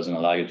 that doesn't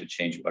allow you to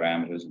change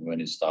parameters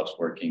when it stops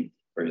working.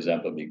 For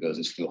example, because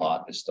it's too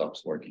hot, it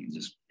stops working, it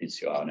just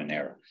hits you out an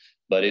error.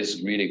 But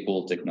it's really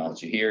cool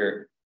technology.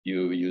 Here,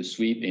 you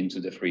sweep into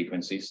the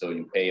frequency, so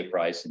you pay a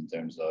price in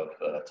terms of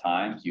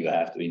time. You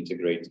have to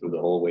integrate through the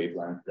whole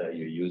wavelength that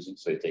you're using.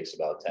 So it takes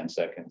about 10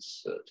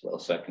 seconds,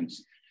 12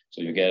 seconds.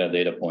 So you get a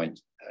data point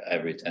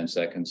every 10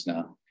 seconds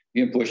now.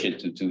 You can push it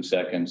to 2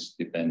 seconds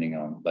depending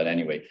on, but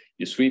anyway,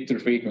 you sweep through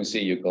frequency,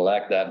 you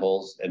collect that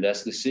holes, and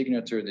that's the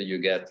signature that you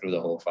get through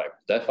the whole fiber.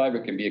 That fiber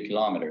can be a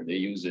kilometer. They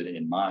use it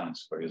in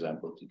mines, for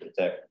example, to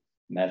detect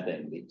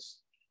methane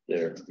leaks.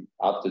 They're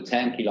up to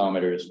 10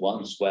 kilometers.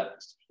 One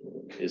sweat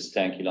is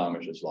 10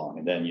 kilometers long.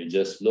 And then you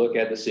just look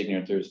at the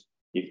signatures.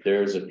 If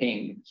there's a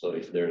ping, so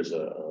if there's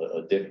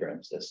a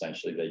difference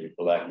essentially that you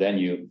collect, then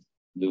you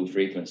do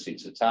frequency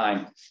to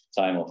time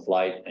of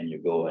flight, and you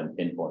go and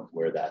pinpoint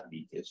where that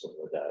leak is or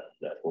where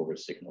that over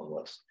signal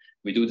was.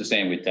 We do the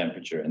same with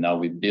temperature, and now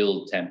we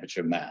build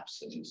temperature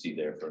maps, as you see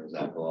there, for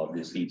example, of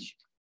this heat sheet.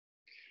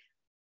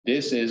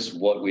 This is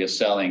what we are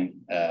selling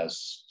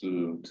as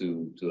to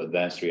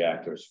advanced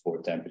reactors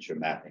for temperature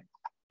mapping.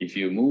 If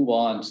you move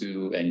on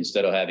to, and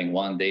instead of having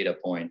one data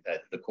point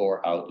at the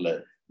core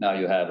outlet, now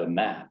you have a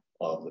map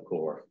of the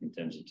core in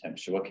terms of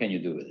temperature. What can you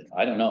do with it?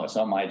 I don't know. It's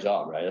not my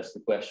job, right? That's the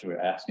question we're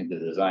asking the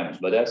designers.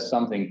 But that's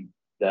something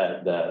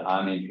that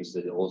I'm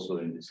interested also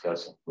in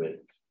discussing with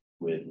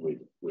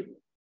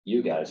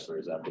you guys, for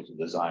example, to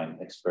design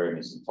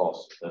experiments in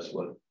pulse. That's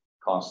what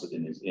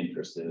Constantine is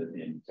interested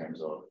in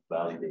terms of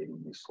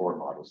validating these core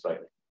models,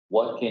 right?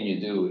 What can you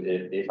do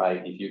if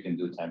you can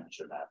do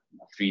temperature mapping,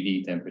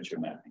 3D temperature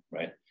mapping,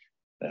 right?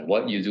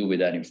 What you do with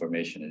that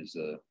information is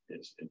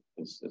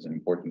an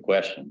important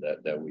question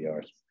that we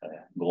are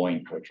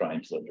going for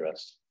trying to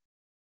address.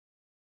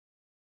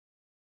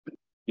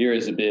 Here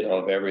is a bit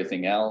of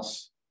everything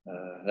else.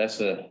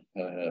 That's a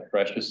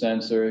pressure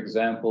sensor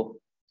example.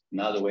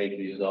 Another way to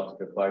use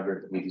optical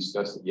fiber. We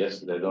discussed it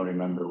yesterday. I don't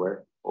remember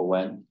where or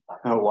when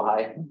or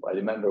why. I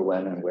remember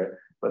when and where,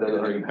 but I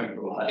don't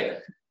remember why.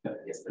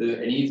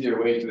 An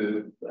easier way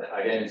to,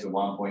 again, it's a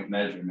 1-point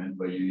measurement,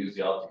 but you use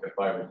the optical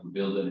fiber to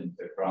build an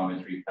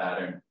interferometry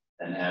pattern.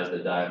 And as the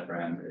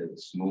diaphragm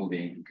is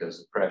moving, because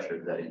the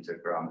pressure, that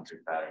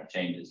interferometry pattern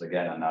changes.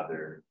 Again,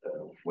 another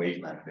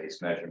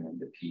wavelength-based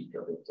measurement, the peak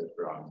of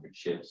interferometry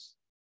shifts.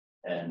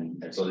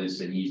 And so this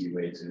is an easy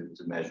way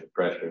to measure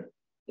pressure.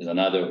 There's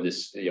another of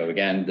this,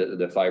 again,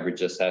 the fiber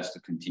just has to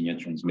continue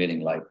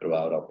transmitting light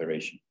throughout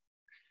operation.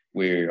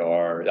 We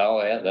are,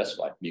 oh yeah, that's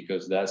why,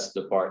 because that's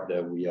the part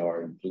that we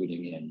are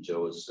including in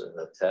Joe's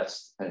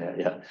test.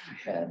 Yeah,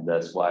 and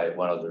that's why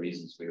one of the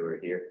reasons we were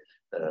here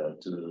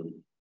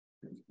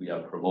we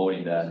are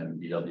promoting that,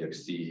 and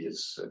BWXT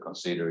is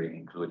considering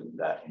including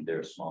that in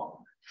their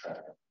small,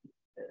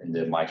 in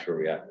the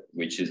microreactor,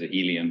 which is a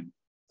helium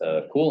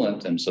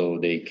coolant, and so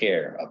they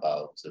care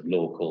about the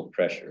local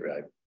pressure,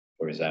 right?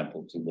 For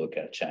example, to look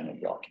at channel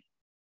blocking.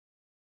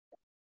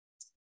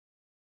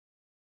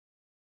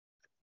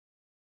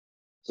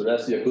 So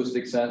that's the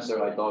acoustic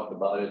sensor. I talked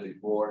about it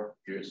before.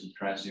 Here's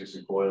a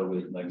transducer coil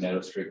with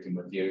magnetostricting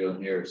material.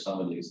 Here are some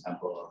of the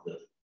examples of the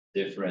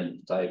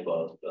different type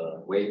of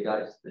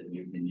waveguides that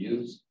you can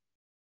use.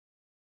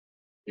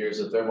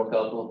 Here's a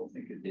thermocouple. I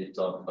think I did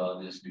talk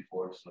about this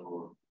before.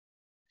 So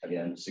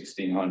again,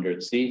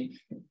 1600 C.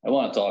 I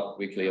want to talk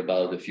quickly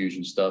about the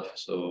fusion stuff.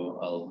 So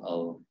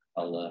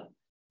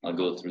I'll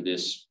go through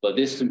this, but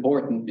this is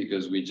important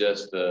because we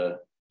just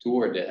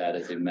toured the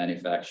additive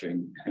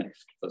manufacturing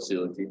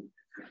facility.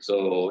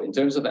 So in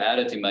terms of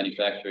additive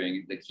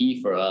manufacturing, the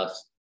key for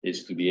us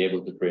is to be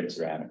able to print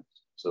ceramics.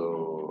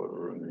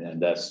 So,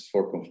 and that's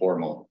for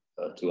conformal,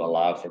 to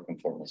allow for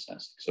conformal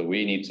sensing. So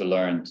we need to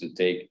learn to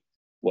take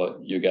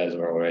what you guys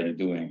are already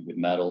doing with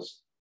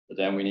metals, but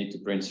then we need to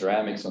print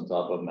ceramics on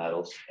top of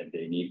metals, and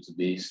they need to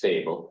be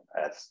stable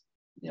at,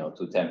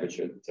 to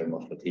temperature,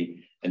 thermal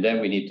fatigue. And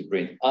then we need to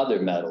print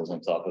other metals on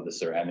top of the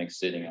ceramics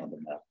sitting on the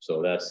metal.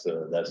 So that's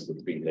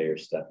the 3-layer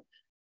step.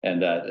 And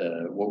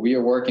that what we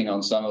are working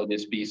on some of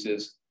these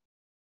pieces,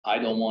 I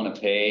don't want to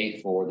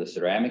pay for the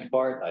ceramic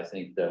part. I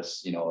think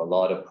there's, a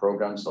lot of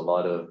programs, a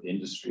lot of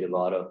industry, a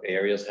lot of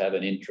areas have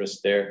an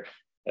interest there.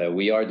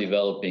 We are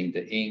developing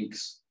the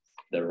inks,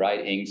 the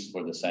right inks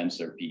for the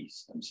sensor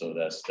piece. And so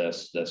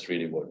that's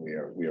really what we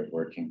are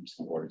working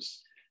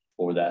towards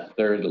for that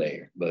 3rd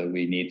layer. But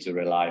we need to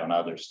rely on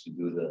others to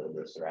do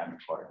the ceramic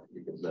part,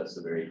 because that's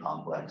a very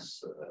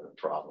complex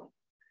problem.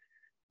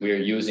 We are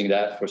using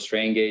that for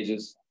strain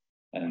gauges.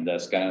 And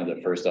that's kind of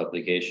the first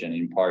application,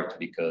 in part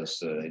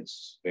because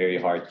it's very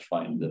hard to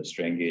find the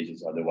strain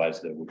gauges.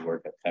 Otherwise, they would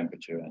work at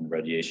temperature and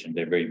radiation.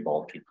 They're very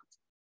bulky.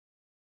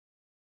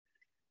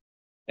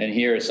 And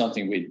here is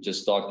something we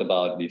just talked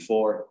about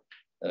before,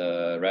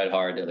 red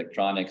hard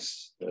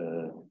electronics.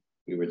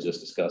 We were just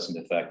discussing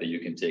the fact that you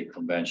can take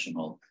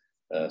conventional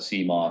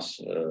CMOS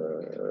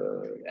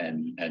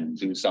and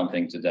do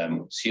something to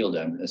them, seal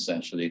them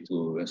essentially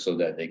so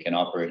that they can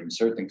operate in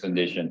certain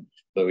conditions.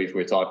 But if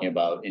we're talking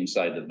about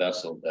inside the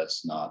vessel,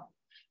 that's not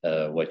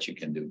what you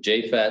can do.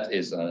 JFET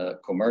is a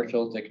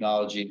commercial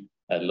technology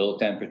at low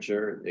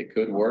temperature. It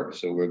could work.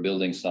 So we're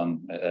building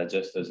some,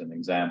 just as an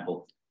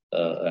example,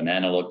 an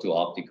analog to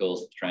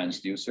optical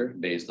transducer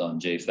based on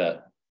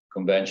JFET,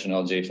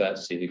 conventional JFET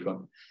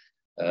silicon.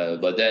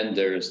 But then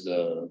there's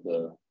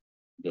the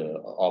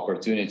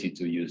opportunity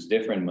to use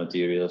different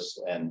materials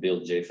and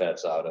build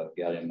JFETs out of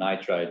gallium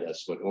nitride.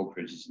 That's what Oak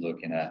Ridge is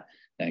looking at.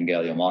 and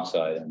gallium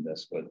oxide, and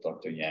that's what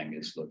Dr. Yang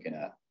is looking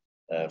at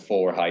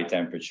for high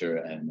temperature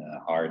and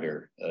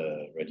harder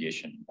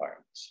radiation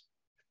environments.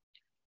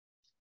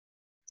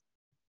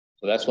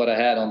 So that's what I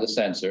had on the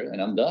sensor,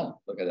 and I'm done.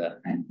 Look at that.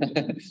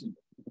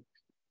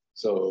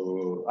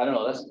 So I don't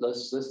know.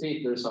 Let's see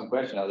if there's some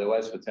question.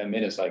 Otherwise, for 10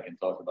 minutes, I can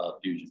talk about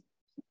fusion.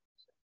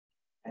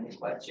 Any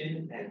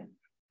question? And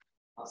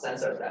I'll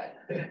censor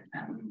that.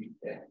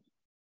 Yeah.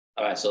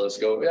 All right. So let's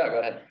go. Yeah, go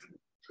ahead.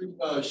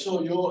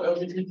 So your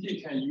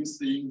LVDT can use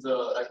in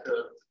the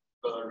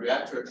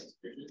reactor.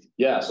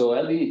 Yeah. So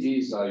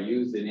LVDTs are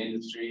used in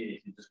industry.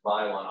 If you just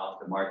buy one off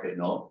the market,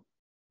 no.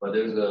 But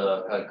there's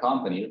a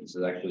company, this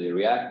is actually a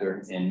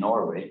reactor in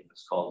Norway,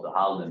 it's called the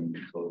Halden.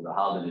 So the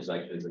Halden is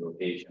actually the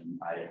location,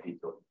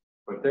 Idaho.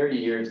 For 30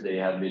 years, they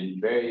have been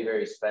very,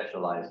 very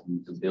specialized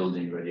into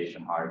building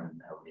radiation hardened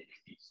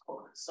LVDTs.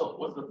 So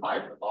what's the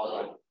pipe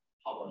about?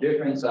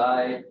 Different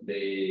size,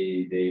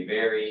 they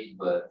vary,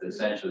 but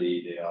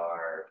essentially they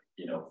are,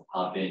 you know,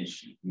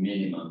 half-inch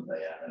minimum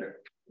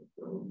diameter,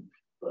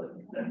 but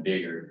then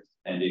bigger.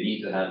 And they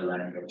need to have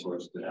length, of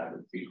course, to have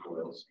the 3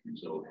 coils.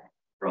 So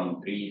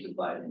from 3 to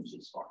 5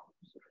 inches long.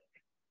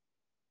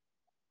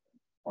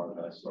 Or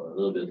less, so a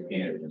little bit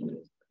thinner than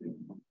this.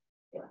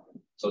 Yeah.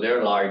 So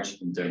they're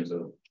large in terms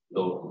of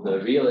the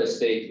real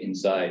estate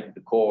inside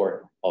the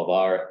core of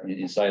our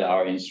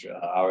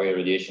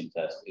irradiation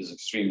test is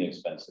extremely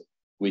expensive.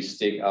 We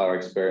stick our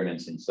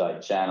experiments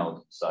inside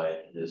channels,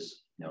 inside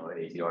this, you know,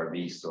 ATR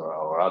Beast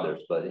or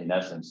others, but in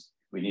essence,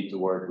 we need to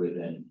work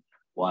within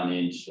 1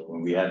 inch. So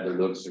when we have the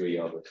luxury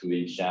of a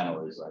 2-inch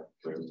channel, is like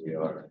where we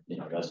are, you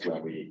know, that's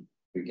when we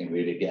can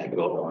really get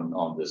go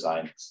on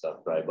design and stuff,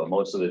 right? But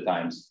most of the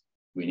times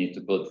we need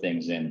to put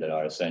things in that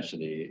are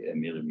essentially a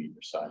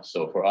millimeter size.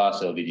 So for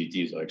us,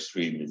 LVDTs are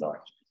extremely large.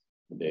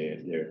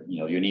 They're you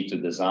know, you need to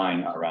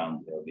design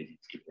around the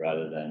LVDT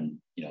rather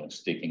than, you know,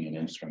 sticking an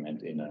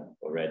instrument in a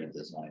already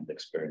designed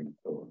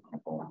experimental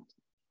component.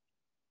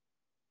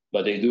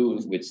 But they do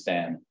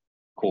withstand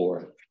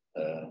core,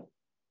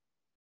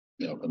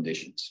 you know,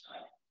 conditions.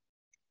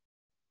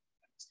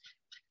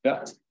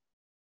 Yeah.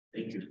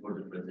 Thank you for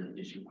the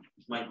presentation.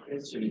 My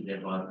question is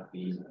about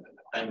the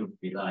kind of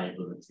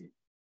reliability.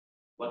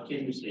 What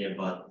can you say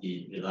about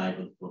the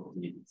reliability of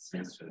the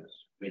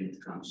sensors when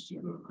it comes to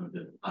work on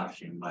the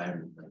harsh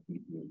environment like we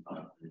do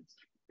about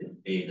the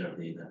data?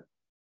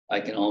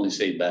 I can only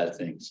say bad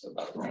things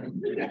about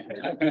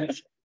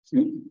it.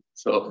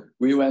 So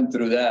we went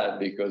through that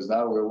because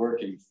now we're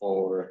working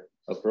for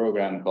a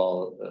program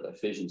called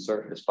Fission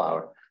Surface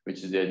Power,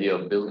 which is the idea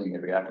of building a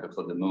reactor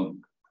for the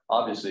moon.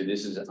 Obviously,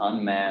 this is an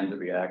unmanned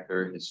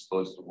reactor. It's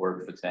supposed to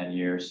work for 10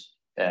 years,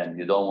 and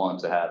you don't want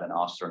to have an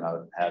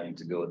astronaut having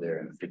to go there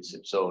and fix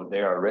it. So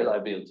there are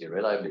reliability.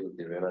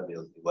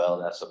 Well,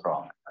 that's a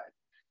problem, right?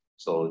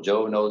 So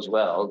Joe knows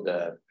well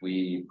that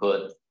we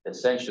put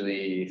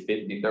essentially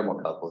 50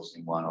 thermocouples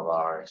in one of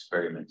our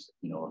experiments,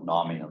 you know,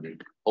 nominally,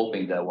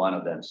 hoping that one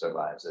of them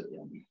survives at the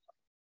end.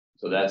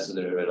 So that's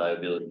the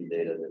reliability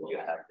data that you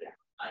have there.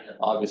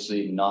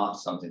 Obviously not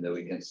something that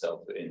we can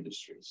sell to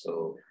industry.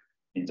 So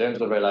in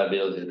terms of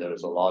reliability,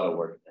 there's a lot of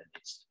work that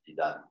needs to be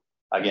done.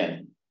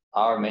 Again,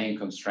 our main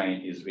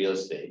constraint is real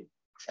estate.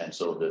 And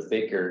so the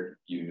thicker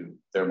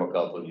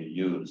thermocouple you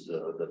use,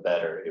 the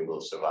better it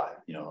will survive.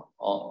 You know,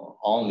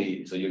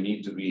 only, so you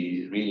need to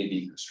really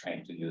be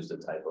constrained to use the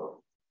type of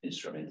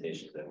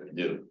instrumentation that we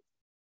do.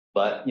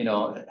 But, you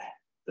know,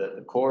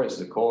 the core is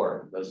the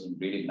core. It doesn't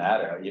really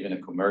matter. Even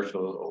a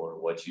commercial or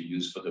what you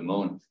use for the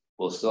moon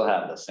will still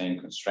have the same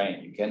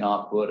constraint. You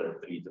cannot put a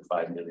 3 to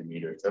 5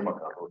 millimeter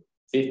thermocouple,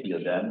 50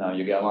 of them. Now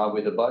you get one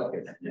with a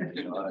bucket.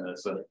 You know, and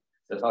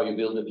that's how you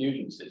build a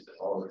fusion system.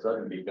 All of a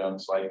sudden it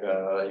becomes like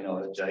you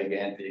know, a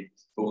gigantic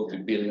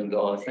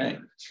multi-billion-dollar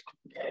thing,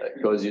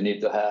 because you need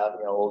to have,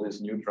 you know, all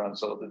these neutrons.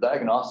 So the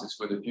diagnostics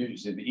for the fusion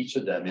system, each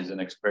of them is an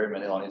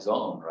experiment on its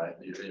own, right?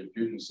 The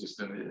fusion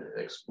system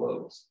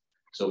explodes.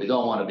 So we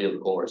don't want to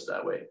build cores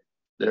that way.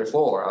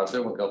 Therefore, our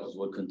thermocouples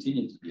will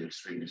continue to be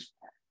extremely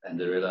small, and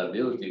the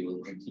reliability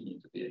will continue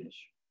to be an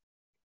issue.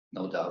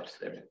 No doubt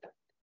there.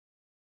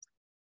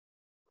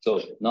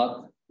 So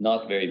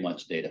not very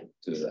much data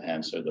to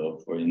answer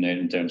though, for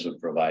in terms of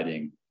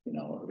providing, you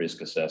know,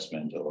 risk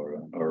assessment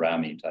or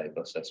RAMI type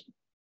assessment.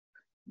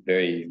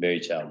 Very, very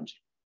challenging.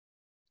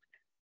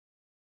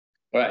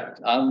 All right,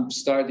 I'm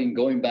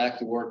going back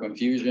to work on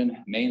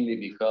fusion, mainly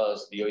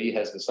because DOE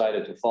has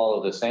decided to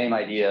follow the same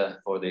idea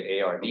for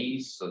the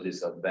ARDs, so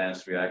this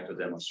advanced reactor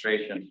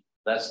demonstration.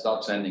 Let's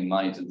stop sending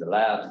money to the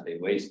labs. They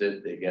waste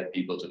it. They get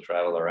people to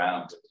travel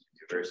around to the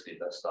university.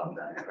 Let's stop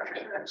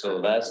that. So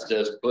let's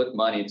just put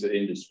money to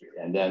industry,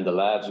 and then the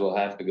labs will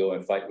have to go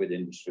and fight with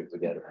industry to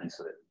get a piece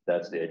of it.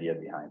 That's the idea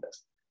behind that.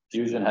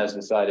 Fusion has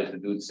decided to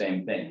do the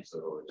same thing.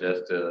 So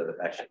just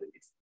actually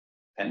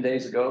 10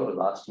 days ago,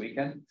 last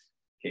weekend,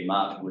 came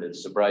out with,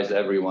 surprised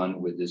everyone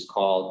with this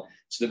call.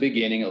 It's the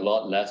beginning, a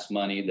lot less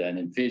money than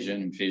in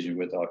fission. In fission,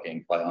 we're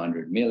talking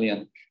 500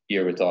 million.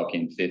 Here we're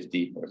talking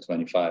 50 or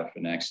 25 for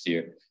next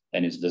year.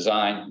 And it's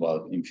design.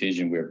 Well, in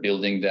fission, we're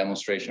building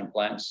demonstration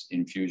plants.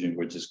 In fusion,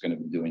 we're just going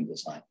to be doing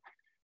design.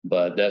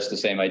 But that's the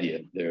same idea.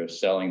 They're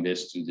selling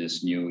this to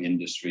these new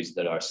industries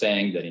that are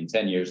saying that in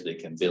 10 years they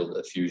can build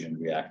a fusion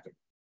reactor.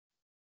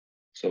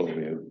 So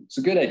it's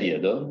a good idea,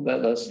 though.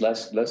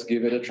 Let's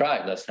give it a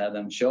try. Let's have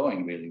them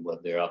showing really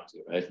what they're up to,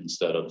 right?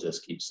 Instead of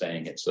just keep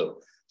saying it. So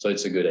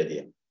it's a good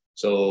idea.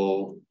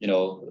 So, you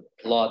know,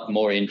 a lot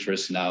more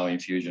interest now in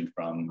fusion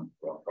from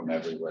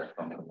everywhere,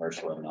 from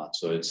commercial and not.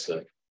 So it's,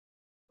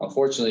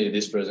 unfortunately,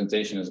 this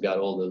presentation has got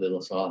old a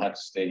little, so I'll have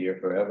to stay here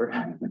forever.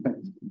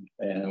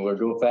 And we'll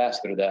go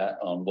fast through that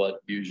on what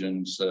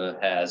fusions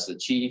has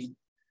achieved.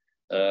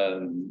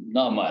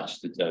 Not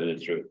much, to tell you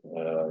the truth.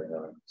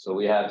 So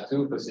we have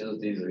two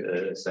facilities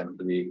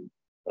essentially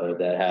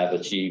that have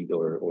achieved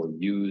or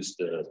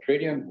used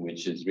tritium,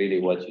 which is really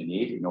what you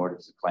need in order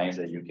to claim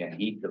that you can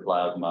heat the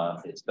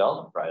plasma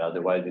itself, right?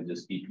 Otherwise, you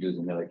just keep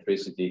using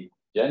electricity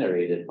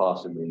generated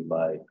possibly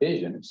by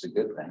fission. It's a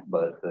good thing,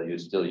 but you're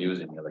still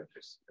using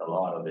electricity, a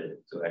lot of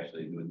it, to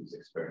actually do this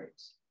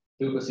experiments.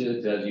 Two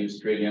facilities that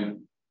use tritium,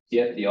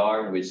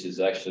 TFDR, which is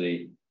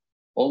actually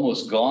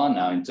almost gone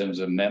now in terms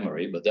of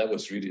memory, but that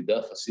was really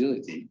the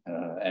facility.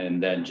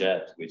 And then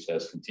JET, which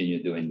has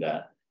continued doing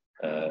that.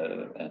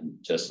 And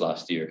just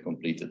last year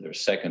completed their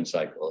second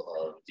cycle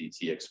of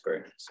DT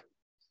experiments.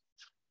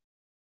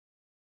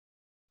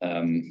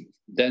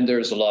 Then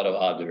there's a lot of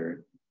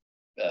other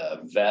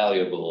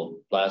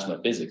valuable plasma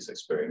physics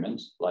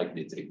experiments like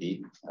the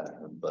 3D,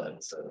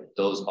 but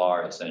those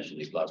are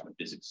essentially plasma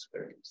physics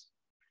experiments.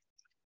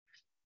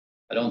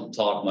 I don't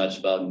talk much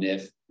about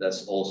NIF.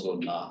 That's also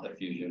not a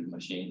fusion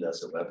machine.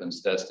 That's a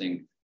weapons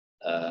testing.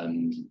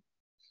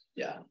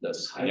 Yeah,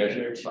 that's high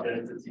energy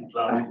density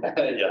plasma.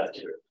 Yeah,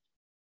 sure.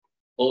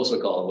 Also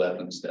called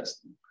weapons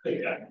testing.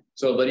 Yeah.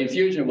 So, but in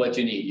fusion, what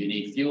you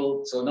need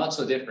fuel. So not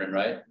so different,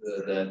 right,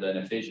 than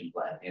a fission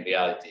plant. In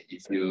reality,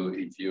 if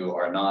you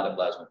are not a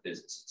plasma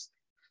physicist,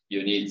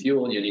 you need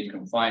fuel, you need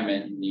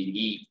confinement, you need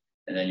heat,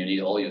 and then you need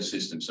all your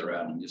systems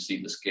around. And you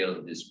see the scale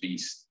of this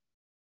beast.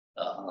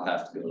 I'll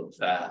have to go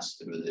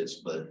fast through this,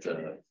 but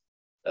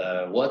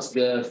what's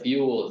the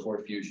fuel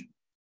for fusion?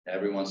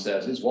 Everyone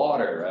says it's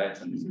water,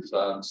 right? And it's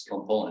a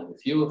component. The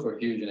fuel for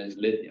fusion is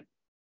lithium.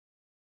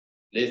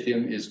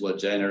 Lithium is what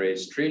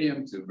generates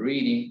tritium to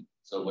breeding.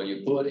 So what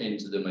you put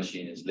into the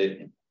machine is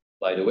lithium.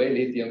 By the way,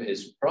 lithium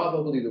is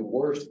probably the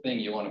worst thing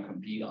you want to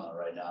compete on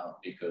right now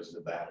because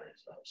the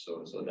batteries.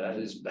 So that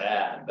is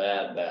bad.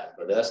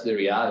 But that's the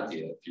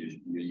reality of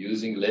fusion. You're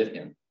using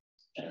lithium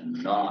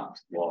and not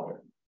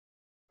water.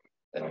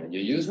 You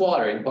use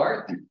water in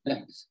part,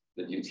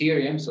 the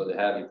deuterium, so the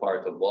heavy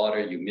part of water,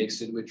 you mix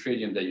it with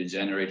tritium that you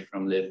generate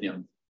from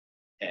lithium,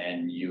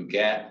 and you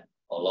get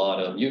a lot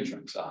of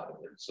neutrons out of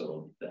it.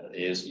 So that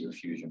is your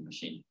fusion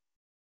machine.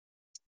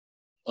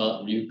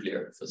 A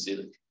nuclear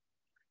facility.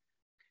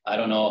 I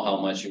don't know how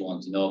much you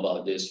want to know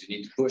about this. You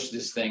need to push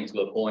this thing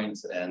to a point,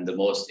 and the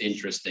most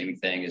interesting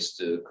thing is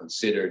to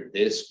consider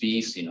this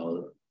piece, you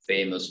know,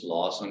 famous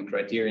Lawson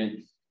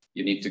criterion.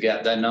 You need to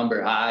get that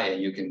number high,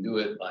 and you can do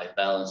it by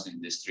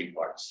balancing these three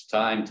parts: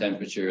 time,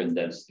 temperature, and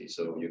density.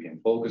 So you can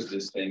focus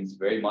these things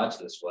very much.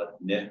 That's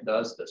what NIF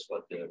does. That's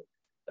what the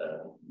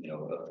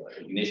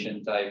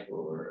ignition type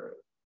or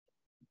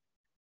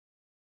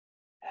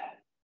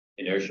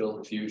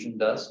inertial fusion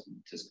does.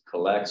 It just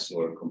collects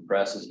or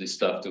compresses this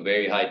stuff to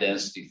very high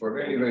density for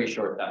a very, very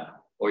short time.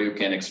 Or you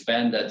can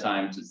expand that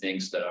time to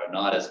things that are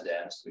not as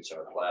dense, which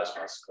are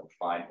plasmas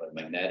confined by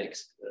magnetic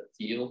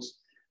fields.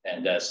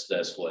 And that's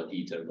what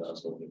ITER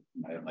does with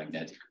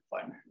magnetic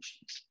confinement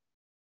machines.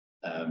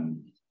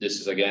 This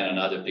is again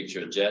another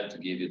picture of JET to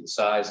give you the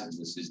size, and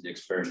this is the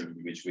experiment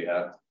in which we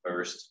have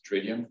first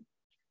tritium.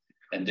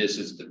 And this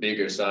is the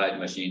bigger side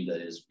machine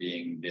that is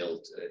being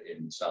built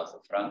in south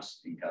of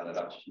France, in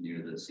Cadarache,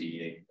 near the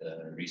CEA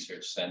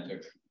Research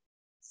Center.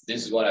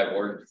 This is what I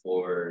worked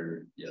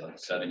for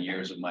 7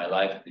 years of my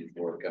life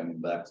before coming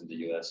back to the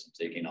US and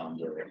taking on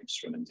the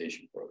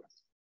instrumentation program.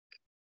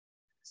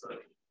 So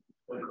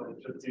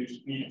you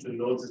need to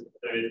notice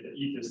there is the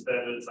ITER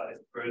standard size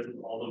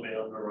version all the way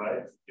on the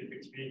right,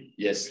 typically.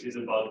 Yes. Which is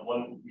about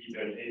 1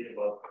 meter and 8,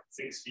 about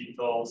 6 feet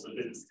tall, so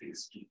this is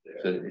 6 feet there.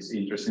 So it's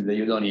interesting that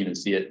you don't even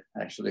see it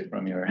actually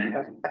from your end.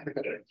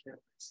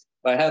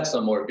 I have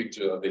some more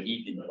picture of the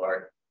heating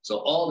part. So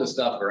all the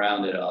stuff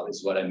around it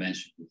is what I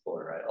mentioned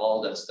before, right?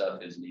 All that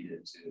stuff is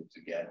needed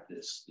to get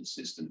the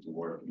system to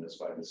work, and that's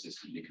why the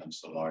system becomes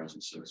so large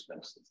and so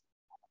expensive.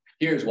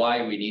 Here's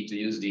why we need to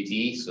use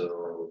DT.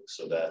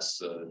 So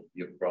that's,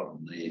 you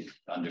probably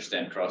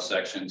understand cross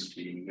sections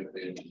being with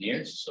the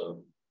engineers.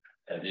 So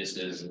this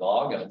is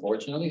log,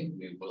 unfortunately.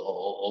 We will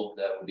hope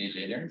that will be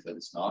linear, but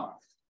it's not.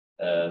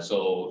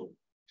 So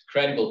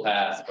credible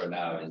path for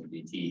now is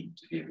DT,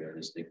 to be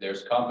realistic.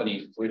 There's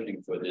companies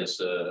pushing for this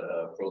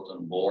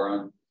proton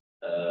boron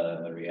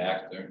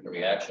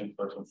reaction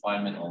for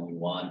confinement, only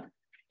one.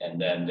 And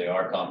then there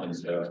are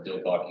companies that are still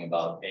talking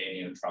about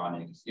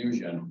aneutronic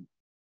fusion.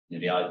 In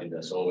reality,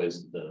 that's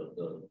always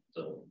the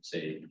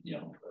say,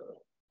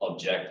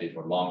 objective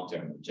or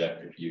long-term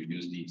objective. You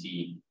use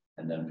DT,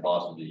 and then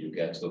possibly you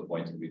get to a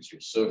point in which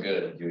you're so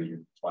good at doing your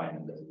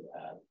confinement that you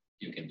add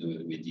you can do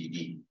it with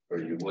DD, or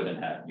you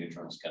wouldn't have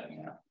neutrons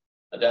coming out.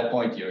 At that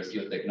point, your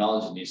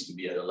technology needs to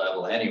be at a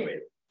level anyway,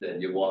 that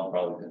you won't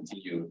probably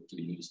continue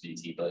to use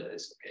DT, but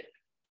it's okay.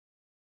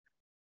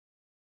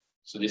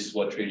 So this is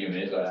what tritium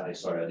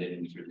is. Sorry, I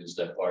didn't introduce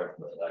that part,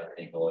 but I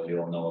think all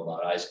you all know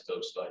about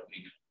isotopes, so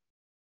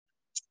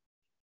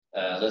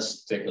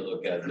let's take a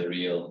look at the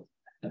real.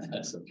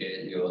 That's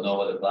okay. You will know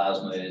what the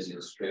plasma is.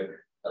 You strip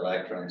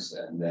electrons,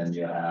 and then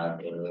you have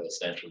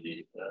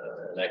essentially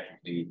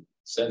electrically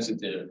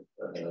sensitive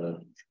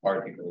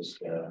particles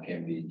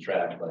can be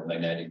trapped by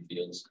magnetic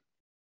fields.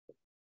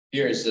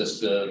 Here is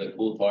just the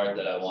cool part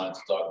that I wanted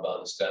to talk about,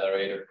 the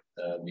accelerator,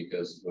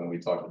 because when we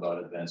talk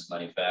about advanced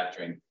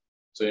manufacturing,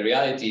 so in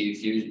reality,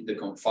 if the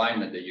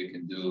confinement that you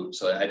can do,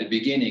 so at the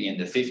beginning in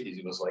the 50s,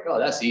 it was like, oh,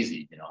 that's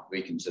easy. You know,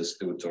 we can just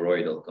do a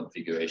toroidal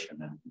configuration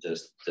and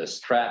just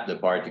trap the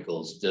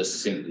particles,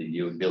 just simply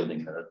you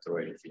building a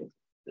toroidal field.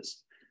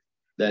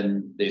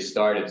 Then they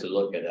started to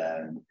look at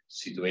that, and the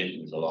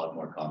situation is a lot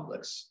more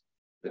complex.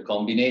 The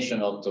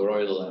combination of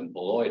toroidal and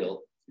boloidal,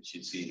 which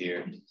you see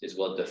here, is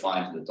what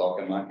defines the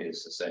tokamak,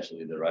 is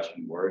essentially the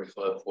Russian word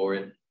for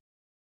it.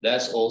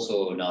 That's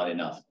also not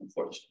enough,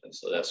 unfortunately.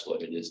 So that's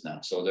what it is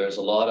now. So there's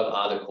a lot of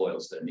other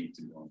coils that need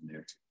to go in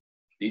there.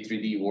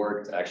 D3D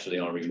worked actually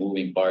on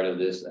removing part of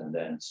this and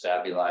then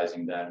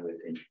stabilizing that with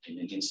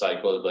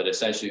inside coils, but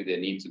essentially they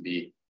need to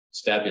be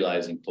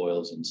stabilizing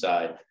coils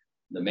inside.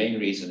 The main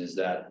reason is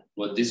that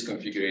what this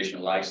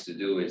configuration likes to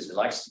do is it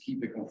likes to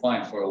keep it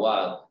confined for a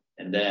while,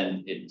 and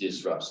then it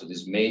disrupts. So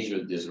this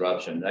major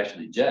disruption,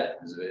 actually JET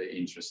is a very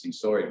interesting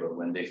story, but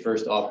when they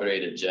first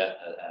operated JET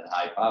at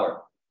high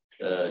power,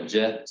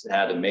 JET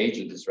had a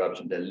major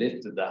disruption that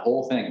lifted that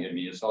whole thing. I mean,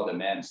 you saw the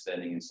man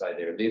standing inside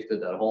there,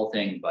 lifted that whole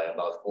thing by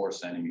about 4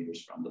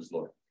 centimeters from the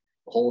floor.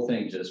 The whole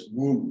thing just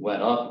whoop,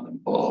 went up and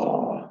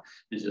oh,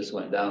 it just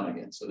went down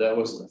again. So that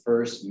was the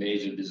first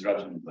major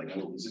disruption. Like,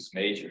 oh, this is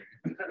major.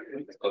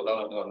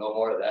 Oh, no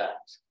more of that.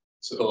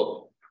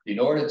 So in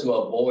order to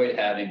avoid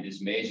having this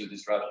major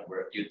disruption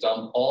where you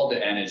dump all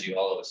the energy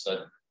all of a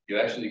sudden, you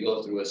actually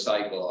go through a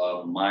cycle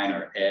of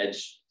minor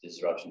edge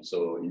disruption.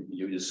 So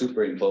you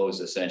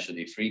superimpose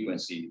essentially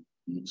frequency,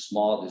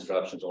 small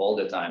disruptions all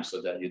the time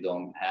so that you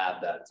don't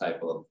have that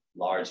type of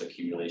large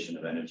accumulation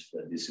of energy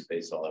that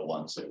dissipates all at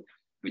once,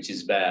 which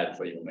is bad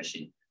for your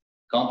machine.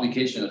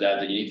 Complication of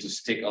that you need to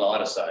stick a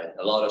lot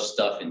of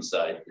stuff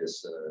inside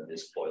this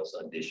foils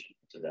addition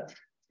to that.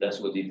 That's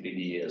what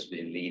D3D has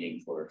been leading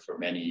for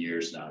many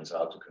years now, is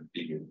how to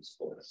configure these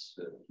foils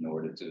in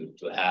order to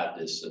have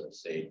this,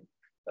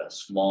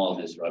 small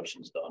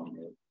disruptions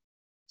dominate.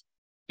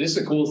 This is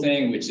a cool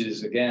thing, which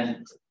is,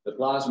 again, the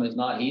plasma is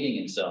not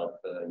heating itself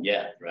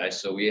yet, right?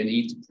 So we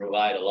need to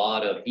provide a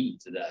lot of heat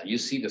to that. You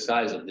see the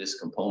size of these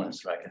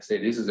components, right? I say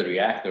this is a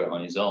reactor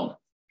on its own.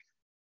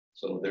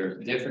 So there are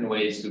different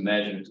ways to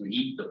measure, to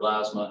heat the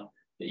plasma.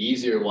 The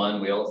easier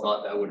one, we all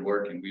thought that would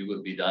work and we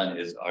would be done,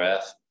 is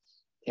RF.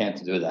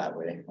 Can't do it that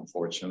way,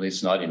 unfortunately,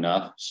 it's not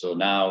enough. So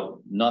now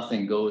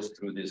nothing goes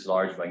through these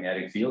large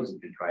magnetic fields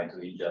if you try to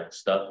eject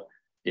stuff,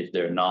 if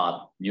they're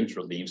not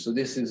neutral beams. So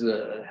this is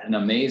an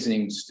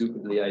amazing,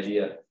 stupidly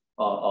idea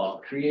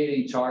of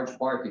creating charged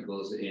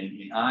particles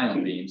in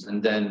ion beams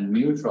and then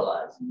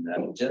neutralizing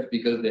them just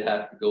because they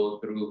have to go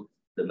through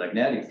the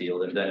magnetic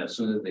field. And then as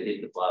soon as they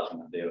hit the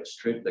plasma, they are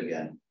stripped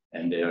again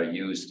and they are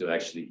used to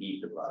actually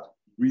heat the plasma.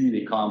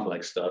 Really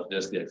complex stuff.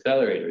 Just the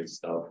accelerator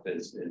stuff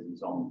is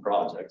its own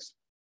projects.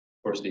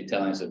 Of course, the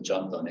Italians have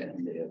jumped on it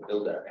and they have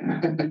built that.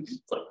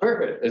 It's like,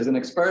 perfect, there's an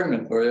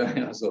experiment for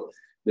you. So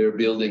they're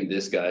building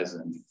this, guys,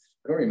 and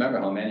I don't remember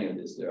how many of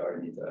these there are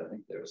either. I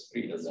think there was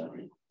 3 of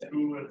them. Yeah.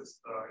 2 at the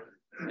start.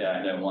 Yeah,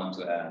 and then 1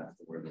 to add.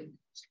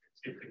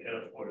 If they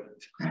can afford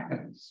it.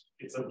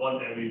 It's a 1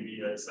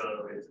 MeV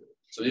accelerator.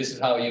 So this is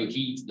how you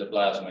heat the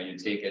plasma. You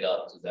take it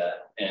up to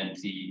that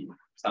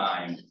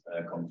anti-time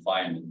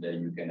confinement that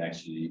you can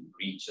actually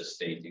reach a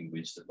state in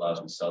which the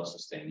plasma is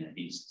self-sustaining and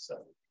heats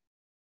itself.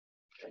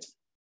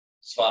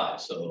 It's 5.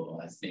 So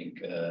I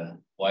think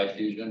wide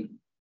fusion,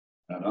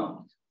 I don't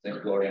know. I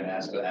think Florian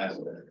has to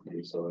answer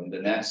that. So in the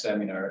next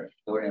seminar,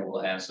 Florian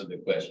will answer the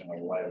question of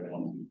why we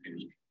want to do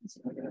fusion.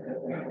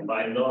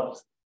 Why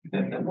not?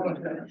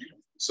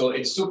 So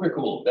it's super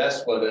cool.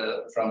 That's what,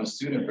 from a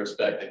student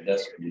perspective,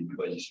 that's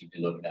what you should be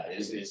looking at.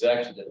 Is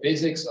actually the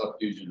physics of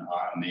fusion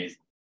are amazing.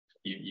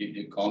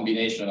 The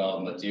combination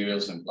of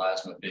materials and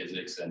plasma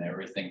physics and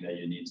everything that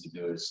you need to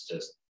do is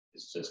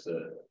just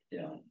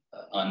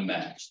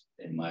unmatched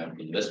in my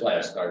opinion. That's why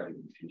I started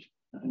with fusion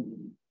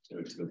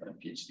to do my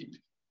PhD.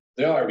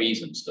 There are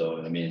reasons,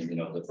 though. I mean,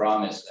 the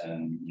promise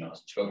and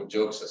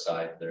jokes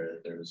aside,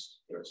 there's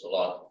a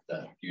lot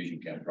that fusion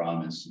can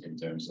promise in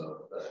terms of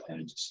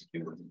energy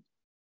security.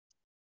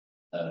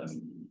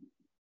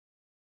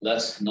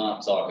 Let's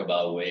not talk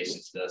about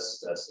waste.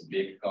 That's a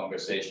big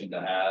conversation to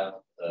have.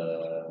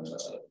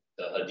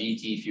 A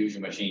DT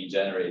fusion machine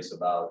generates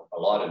about a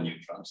lot of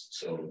neutrons.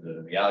 So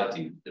the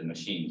reality, the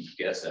machine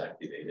gets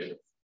activated.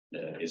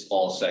 It's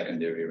all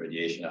secondary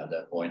radiation at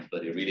that point,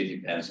 but it really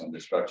depends on the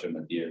structure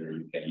material that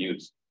you can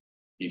use.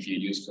 if you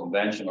use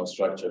conventional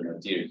structured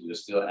materials, you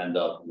still end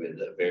up with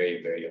a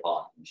very, very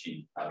hot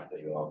machine after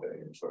you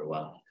operate it for a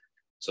while.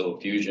 So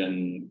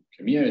fusion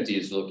community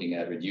is looking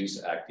at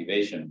reduced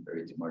activation for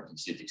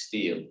martensitic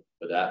steel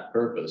for that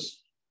purpose.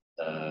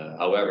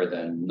 However,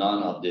 then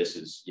none of this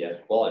is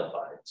yet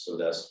qualified. So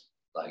that's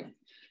like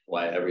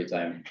why every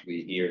time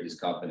we hear this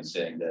company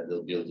saying that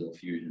they'll build a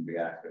fusion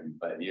reactor in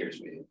 5 years,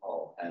 we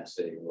all have to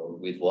say, well,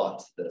 with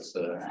what? That's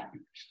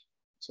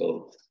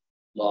so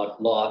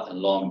lot and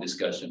long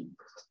discussion.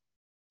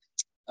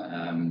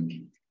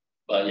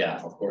 But yeah,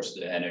 of course,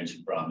 the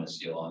energy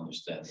promise, you'll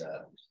understand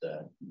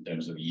that in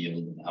terms of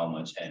yield and how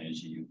much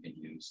energy you can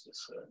use.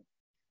 This,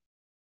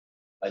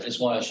 I just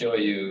want to show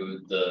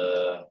you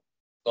the,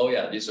 oh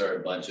yeah, these are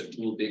a bunch of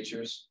cool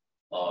pictures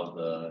of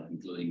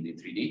including the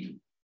 3D.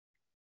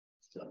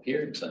 It's up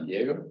here in San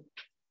Diego.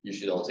 You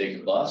should all take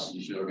a bus.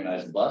 You should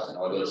organize a bus and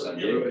all go to San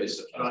Diego. It's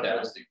a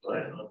fantastic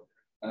place.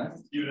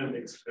 Student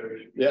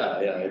excursion. Yeah,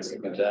 it's a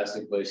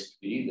fantastic place to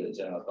be. The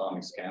General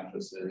Atomics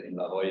campus in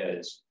La Jolla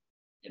is,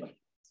 you know,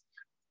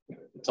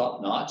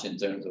 top notch in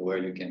terms of where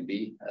you can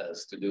be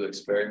to do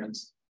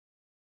experiments.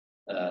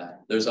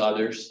 There's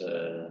others.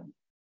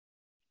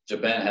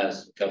 Japan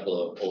has a couple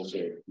of also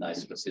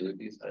nice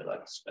facilities. I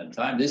like to spend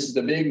time. This is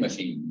the big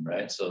machine,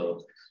 right?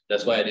 So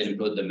that's why I didn't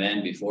put the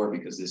man before,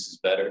 because this is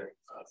better.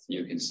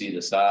 You can see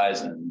the size,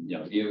 and you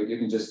know, you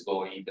can just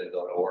go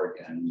eat.org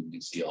and you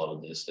can see all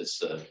of this.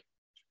 It's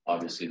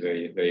obviously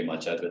very, very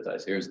much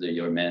advertised. Here's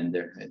your man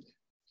there.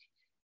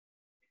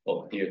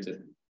 Oh, here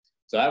too.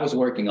 So I was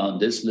working on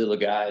this little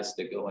guys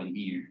that go in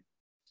here.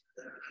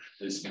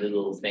 These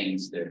little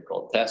things, they're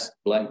called test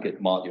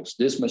blanket modules.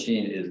 This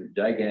machine is a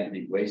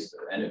gigantic waste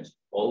of energy.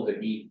 All the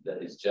heat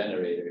that is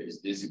generated is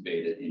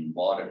dissipated in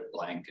water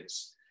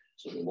blankets.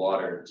 So the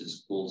water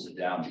just cools it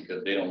down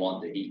because they don't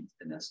want the heat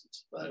in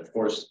essence. But of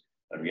course,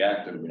 a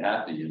reactor would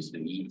have to use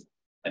the heat.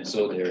 And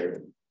so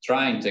they're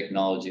trying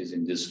technologies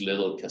in these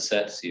little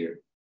cassettes here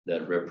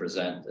that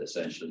represent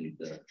essentially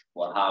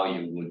how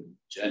you would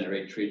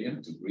generate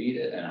tritium to breed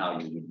it and how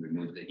you would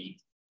remove the heat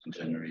to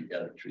generate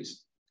electricity.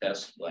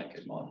 Test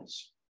blanket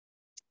models.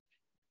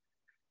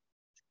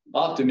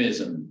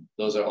 Optimism.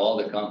 Those are all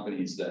the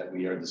companies that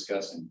we are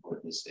discussing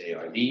for this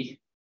ARD.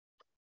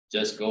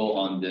 Just go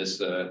on this,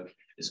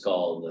 it's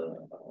called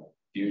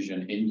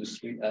Fusion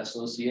Industry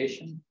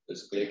Association.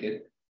 Just click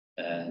it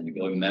and you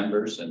go in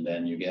members, and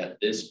then you get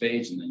this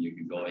page, and then you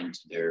can go into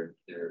their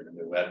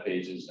web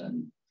pages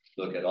and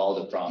look at all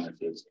the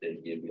promises they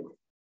give you.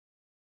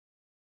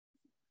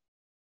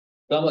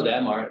 Some of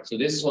them are, so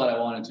this is what I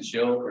wanted to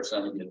show for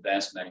some of the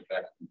advanced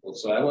manufacturing people.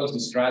 So I was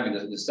describing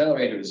that the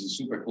accelerator is a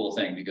super cool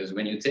thing, because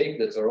when you take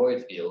the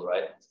toroid field,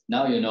 right,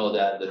 now you know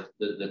that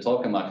the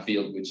tokamak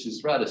field, which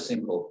is rather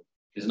simple,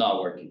 is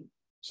not working.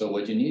 So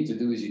what you need to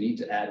do is you need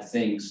to add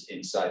things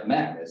inside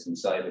magnets,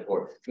 inside the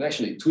core, to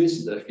actually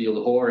twist the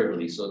field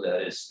horribly so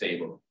that it's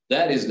stable.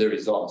 That is the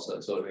result.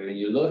 So when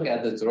you look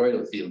at the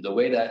toroidal field, the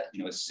way that,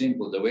 you know, it's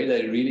simple, the way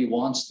that it really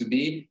wants to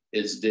be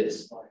is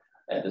this.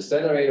 And the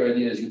accelerator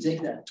idea is you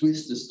take that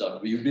twisted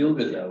stuff, you build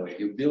it that way,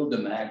 you build the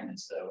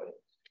magnets that way,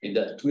 in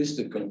that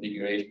twisted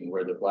configuration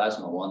where the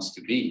plasma wants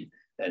to be,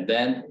 and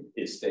then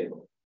it's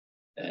stable.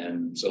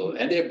 And so,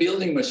 and they're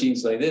building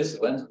machines like this.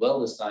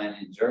 Weldestein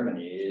in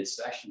Germany, it's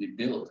actually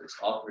built, it's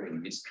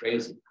operating, it's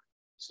crazy.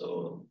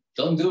 So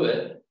don't do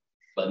it.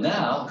 But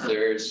now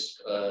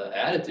there's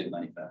additive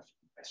manufacturing.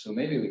 So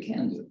maybe we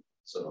can do it.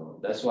 So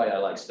that's why I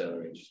like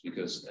accelerators,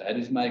 because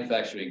additive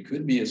manufacturing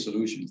could be a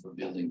solution for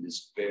building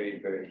this very,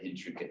 very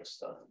intricate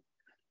stuff.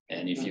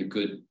 And if you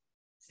could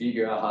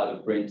figure out how to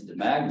print the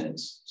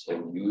magnets,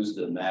 so use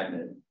the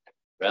magnet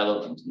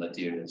relevant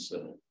materials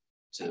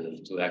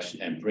to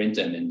actually and print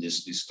them in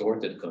this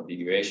distorted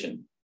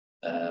configuration,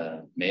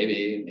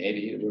 maybe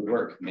it would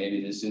work.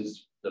 Maybe this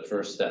is the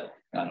first step.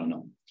 I don't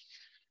know.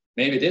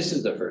 Maybe this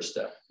is the first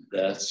step.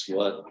 That's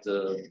what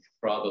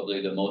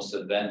probably the most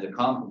advanced.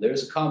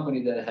 There's a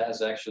company that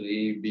has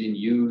actually been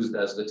used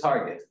as the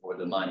target for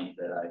the money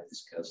that I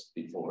discussed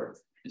before.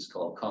 It's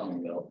called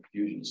Commonwealth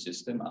Fusion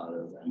System out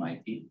of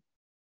MIT.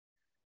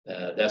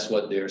 That's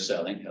what they're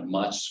selling, a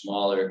much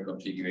smaller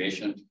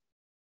configuration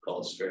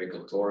called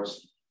spherical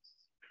torus.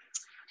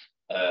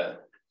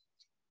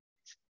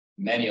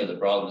 Many of the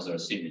problems are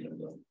similar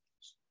though.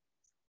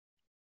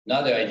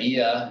 Another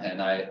idea,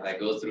 and I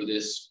go through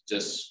this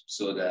just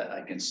so that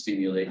I can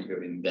stimulate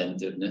your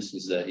inventiveness,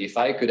 is that if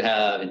I could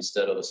have,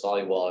 instead of a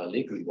solid wall, a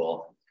liquid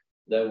wall,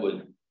 that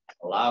would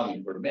allow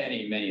me for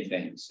many, many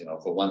things. You know,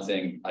 for one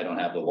thing, I don't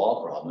have the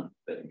wall problem,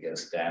 but it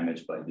gets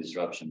damaged by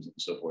disruptions and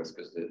so forth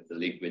because the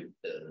liquid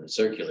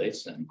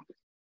circulates.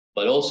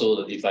 But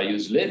also, if I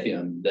use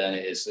lithium, then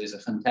it's a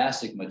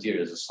fantastic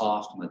material. It's a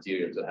soft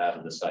material to have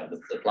at the site.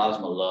 The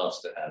plasma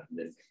loves to have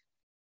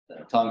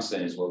lithium.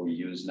 Tungsten is what we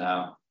use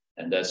now.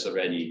 And that's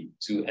already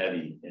too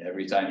heavy.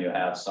 Every time you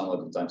have some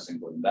of the tungsten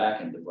going back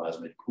in the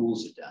plasma, it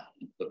cools it down.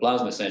 The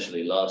plasma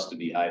essentially loves to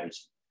be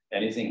hydrogen.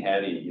 Anything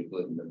heavy you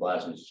put in the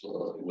plasma just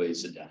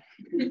weighs it down.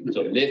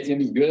 So lithium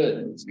is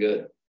good, it's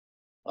good.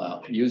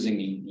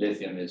 Using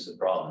lithium is a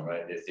problem,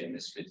 right? Lithium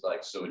is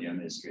like sodium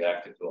is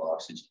reactive to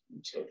oxygen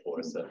and so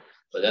forth.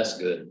 But that's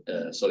good.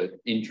 So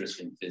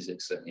interesting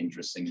physics and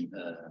interesting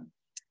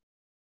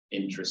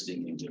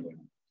engineering.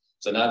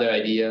 So another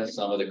idea,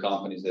 some of the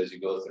companies, as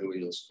you go through,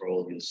 you'll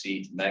scroll, you'll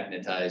see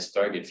magnetized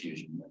target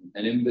fusion,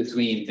 an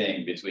in-between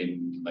thing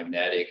between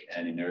magnetic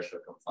and inertial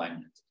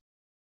confinement.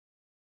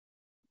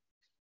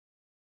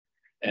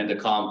 And the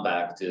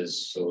compact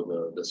is,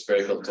 so the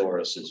spherical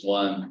torus is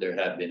one. There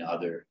have been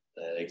other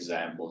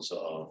examples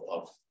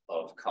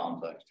of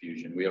compact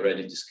fusion. We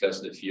already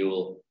discussed the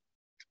fuel.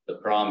 The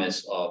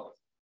promise of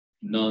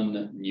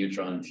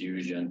non-neutron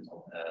fusion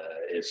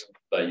is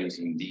by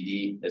using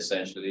DE,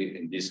 essentially.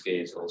 In this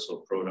case,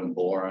 also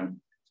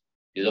proton-boron.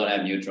 You don't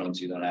have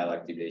neutrons, you don't have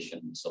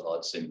activation. It's a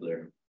lot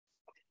simpler.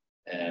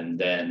 And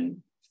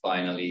then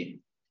finally,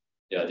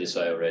 yeah, this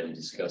I already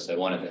discussed. I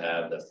wanted to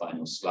have the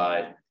final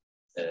slide.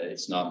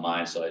 It's not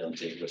mine, so I don't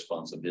take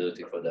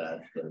responsibility for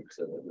that. But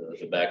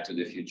the Back to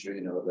the Future,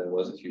 you know, there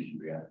was a fusion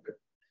reactor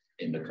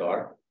in the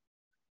car.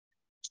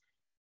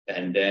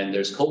 And then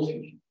there's cold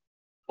fusion.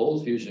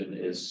 Cold fusion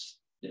is,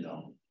 you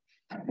know,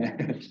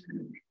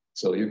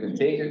 so you can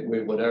take it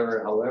with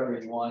whatever, however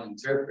you want to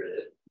interpret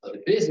it. But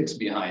the physics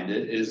behind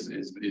it is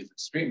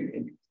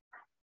extremely.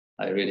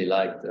 I really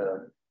liked.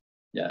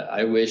 Yeah,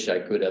 I wish I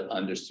could have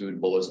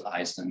understood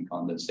Bose-Einstein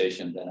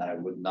condensation, then I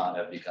would not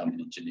have become an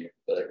engineer.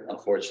 But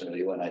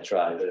unfortunately, when I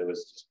tried, it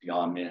was just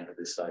beyond me. I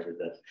decided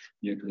that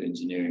nuclear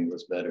engineering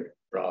was a better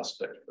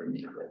prospect for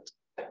me.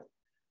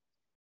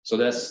 So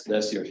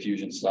that's your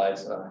fusion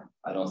slides.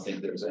 I don't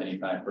think there's any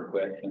time for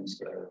questions.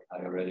 I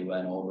already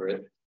went over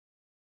it.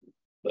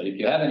 But if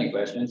you have any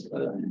questions.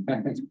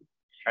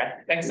 Right.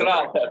 Thanks a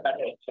lot,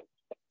 Pattrick.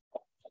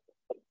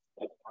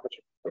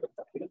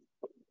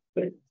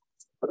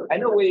 I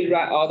know we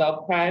run out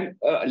of time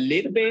a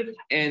little bit,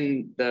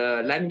 and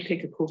let me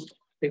take a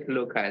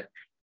look at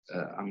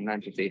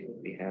online to see if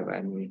we have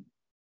any.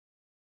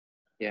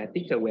 Yeah, I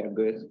think that we are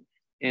good.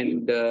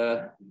 And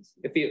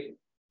if you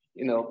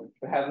know,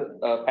 have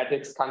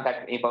Pattrick's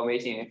contact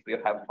information, if you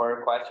have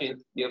further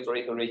questions, feel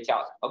free to reach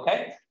out.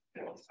 Okay.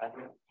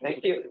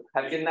 Thank you.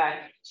 Have a good night.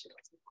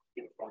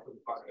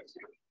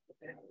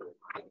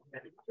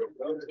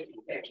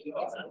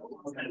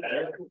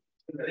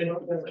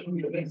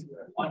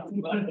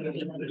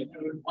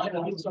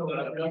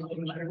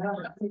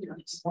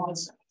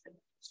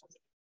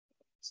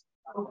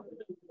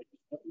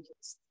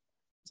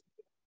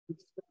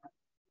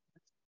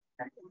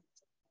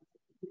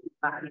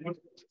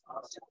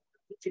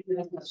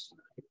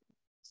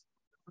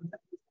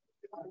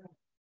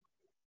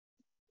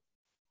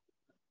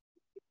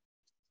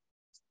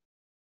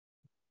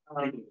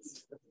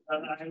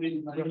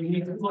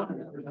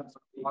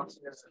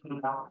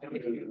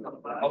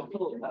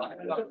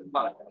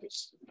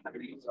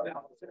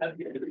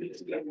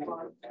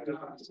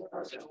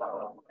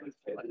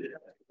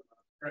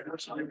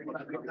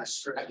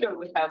 Actually,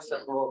 we have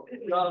several.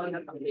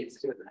 It's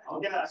good.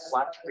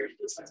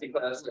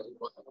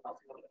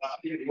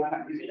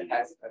 Because it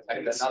has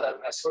another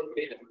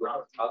associated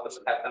growth.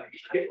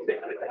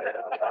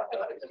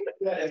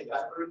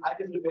 I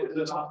can do it.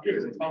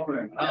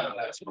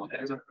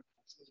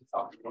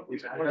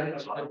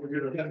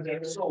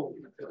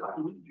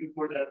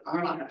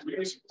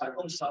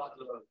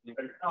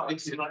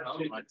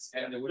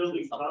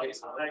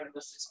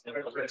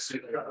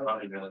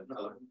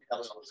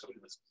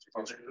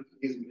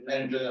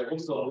 And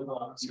also we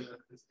want to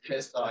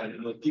test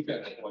the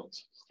defect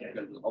points.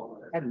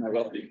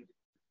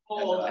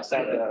 Oh, I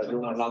said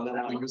room London.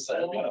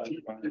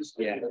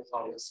 Yeah.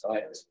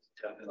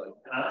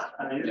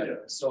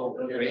 So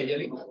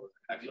really.